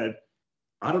said,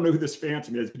 I don't know who this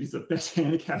Phantom is, but he's the best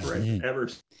handicapper I've ever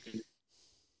seen.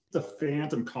 The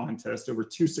Phantom contest over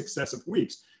 2 successive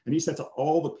weeks. And he said to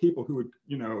all the people who would,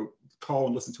 call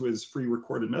and listen to his free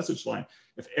recorded message line,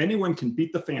 if anyone can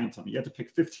beat the Phantom, you had to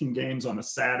pick 15 games on a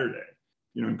Saturday,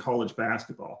 in college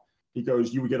basketball. He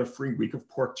goes, you would get a free week of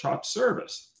Pork Chop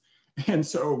service. And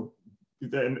so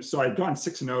I'd gone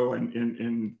 6-0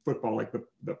 in football, like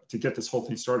to get this whole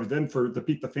thing started. Then for the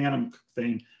Beat the Phantom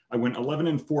thing, I went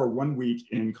 11-4 one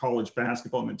week in college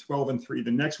basketball, and then 12-3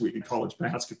 the next week in college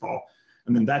basketball.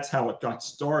 And then that's how it got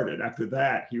started. After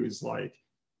that, he was like,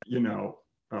 he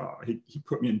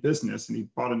put me in business, and he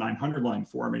bought a 900 line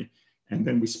for me. And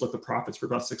then we split the profits for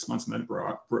about 6 months, and then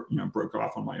broke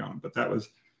off on my own. But that was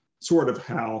sort of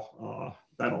how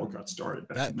that all got started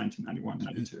back in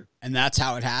 1991, 92. And that's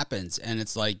how it happens. And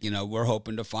it's like, we're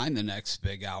hoping to find the next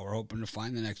Big Al. We're hoping to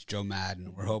find the next Joe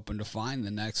Madden. We're hoping to find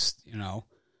the next,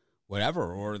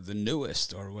 whatever, or the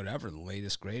newest or whatever, the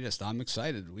latest, greatest. I'm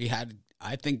excited.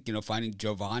 I think, finding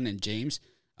Jovan and James,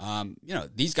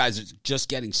 these guys are just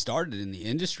getting started in the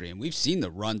industry, and we've seen the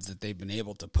runs that they've been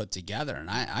able to put together. And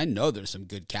I know there's some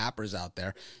good cappers out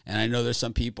there, and I know there's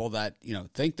some people that,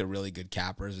 think they're really good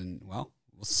cappers, and well,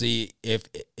 we'll see if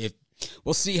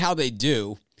we'll see how they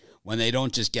do when they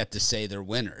don't just get to say they're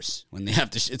winners. When they have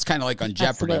to, it's kind of like on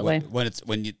Jeopardy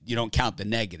when you don't count the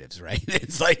negatives, right?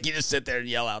 It's like you just sit there and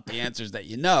yell out the answers that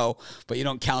but you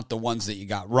don't count the ones that you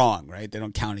got wrong, right? They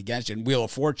don't count against you. And Wheel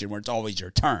of Fortune, where it's always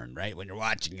your turn, right? When you're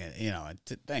watching it,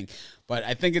 it's a thing. But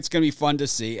I think it's going to be fun to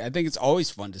see. I think it's always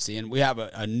fun to see. And we have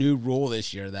a new rule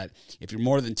this year that if you're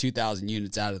more than 2,000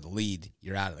 units out of the lead,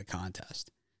 you're out of the contest.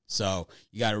 So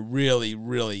you got to really,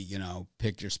 really,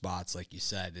 pick your spots, like you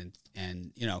said.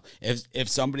 And if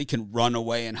somebody can run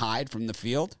away and hide from the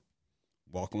field,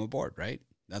 welcome aboard, right?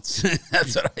 That's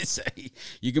what I say.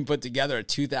 You can put together a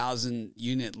 2,000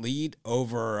 unit lead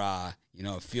over, a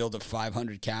field of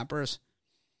 500 cappers.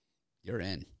 You're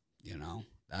in,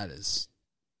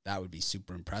 that would be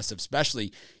super impressive,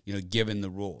 especially, given the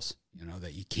rules,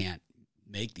 that you can't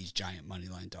make these giant money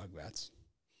line dog bets.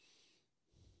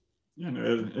 Yeah,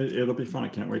 no, it'll be fun. I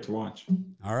can't wait to watch.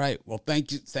 All right. Well,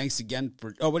 thank you. Thanks again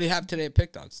for. Oh, what do you have today at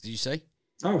Pick Dogs? Did you say?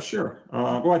 Oh, sure.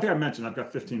 Well, I think I mentioned I've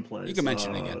got 15 plays. You can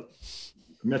mention it again.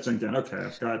 Mention again. Okay,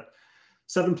 I've got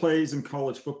 7 plays in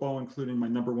college football, including my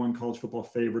number 1 college football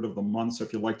favorite of the month. So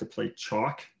if you like to play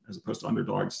chalk as opposed to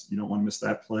underdogs, you don't want to miss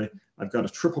that play. I've got a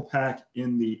triple pack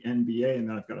in the NBA, and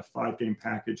then I've got a 5-game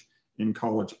package in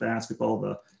college basketball.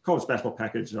 The college basketball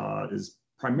package is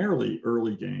primarily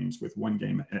early games with 1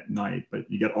 game at night, but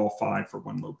you get all 5 for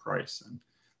one low price. And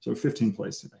so 15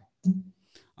 plays today.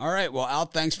 All right. Well, Al,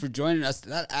 thanks for joining us.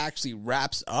 That actually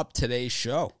wraps up today's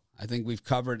show. I think we've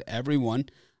covered everyone.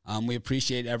 We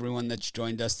appreciate everyone that's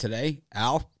joined us today.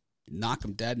 Al, knock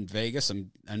them dead in Vegas.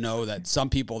 I know that some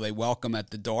people they welcome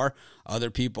at the door. Other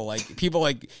people like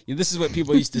this is what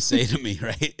people used to say to me,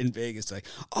 right, in Vegas, like,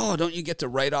 oh, don't you get to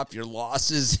write off your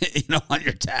losses, on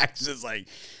your taxes? Like,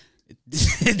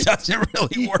 It doesn't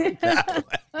really work that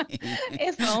way.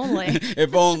 If only.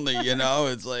 If only,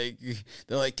 it's like,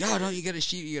 they're like, oh, don't you get a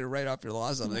sheet? You get to write off your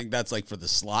loss. I think that's like for the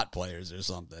slot players or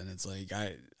something. It's like,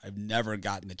 I've never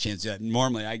gotten the chance yet.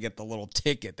 Normally I get the little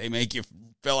ticket. They make you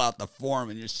fill out the form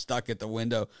and you're stuck at the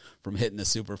window from hitting the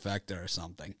superfecta or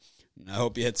something. And I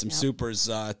hope you hit some supers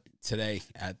today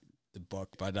at the book.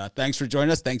 But thanks for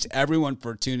joining us. Thanks everyone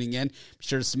for tuning in. Be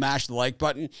sure to smash the like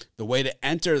button. The way to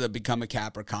enter the Become a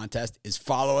Capper contest is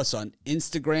follow us on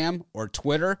Instagram or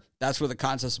Twitter. That's where the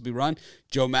contest will be run.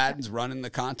 Joe Madden's running the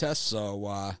contest,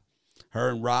 so her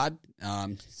and Rod.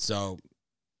 So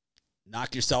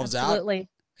knock yourselves out.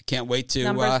 I can't wait to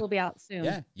numbers will be out soon.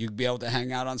 Yeah, you'll be able to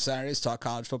hang out on Saturdays, talk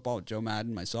college football with Joe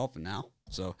Madden, myself, and now.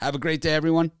 So have a great day,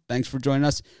 everyone. Thanks for joining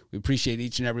us. We appreciate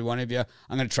each and every one of you.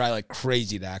 I'm going to try like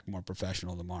crazy to act more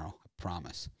professional tomorrow. I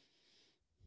promise.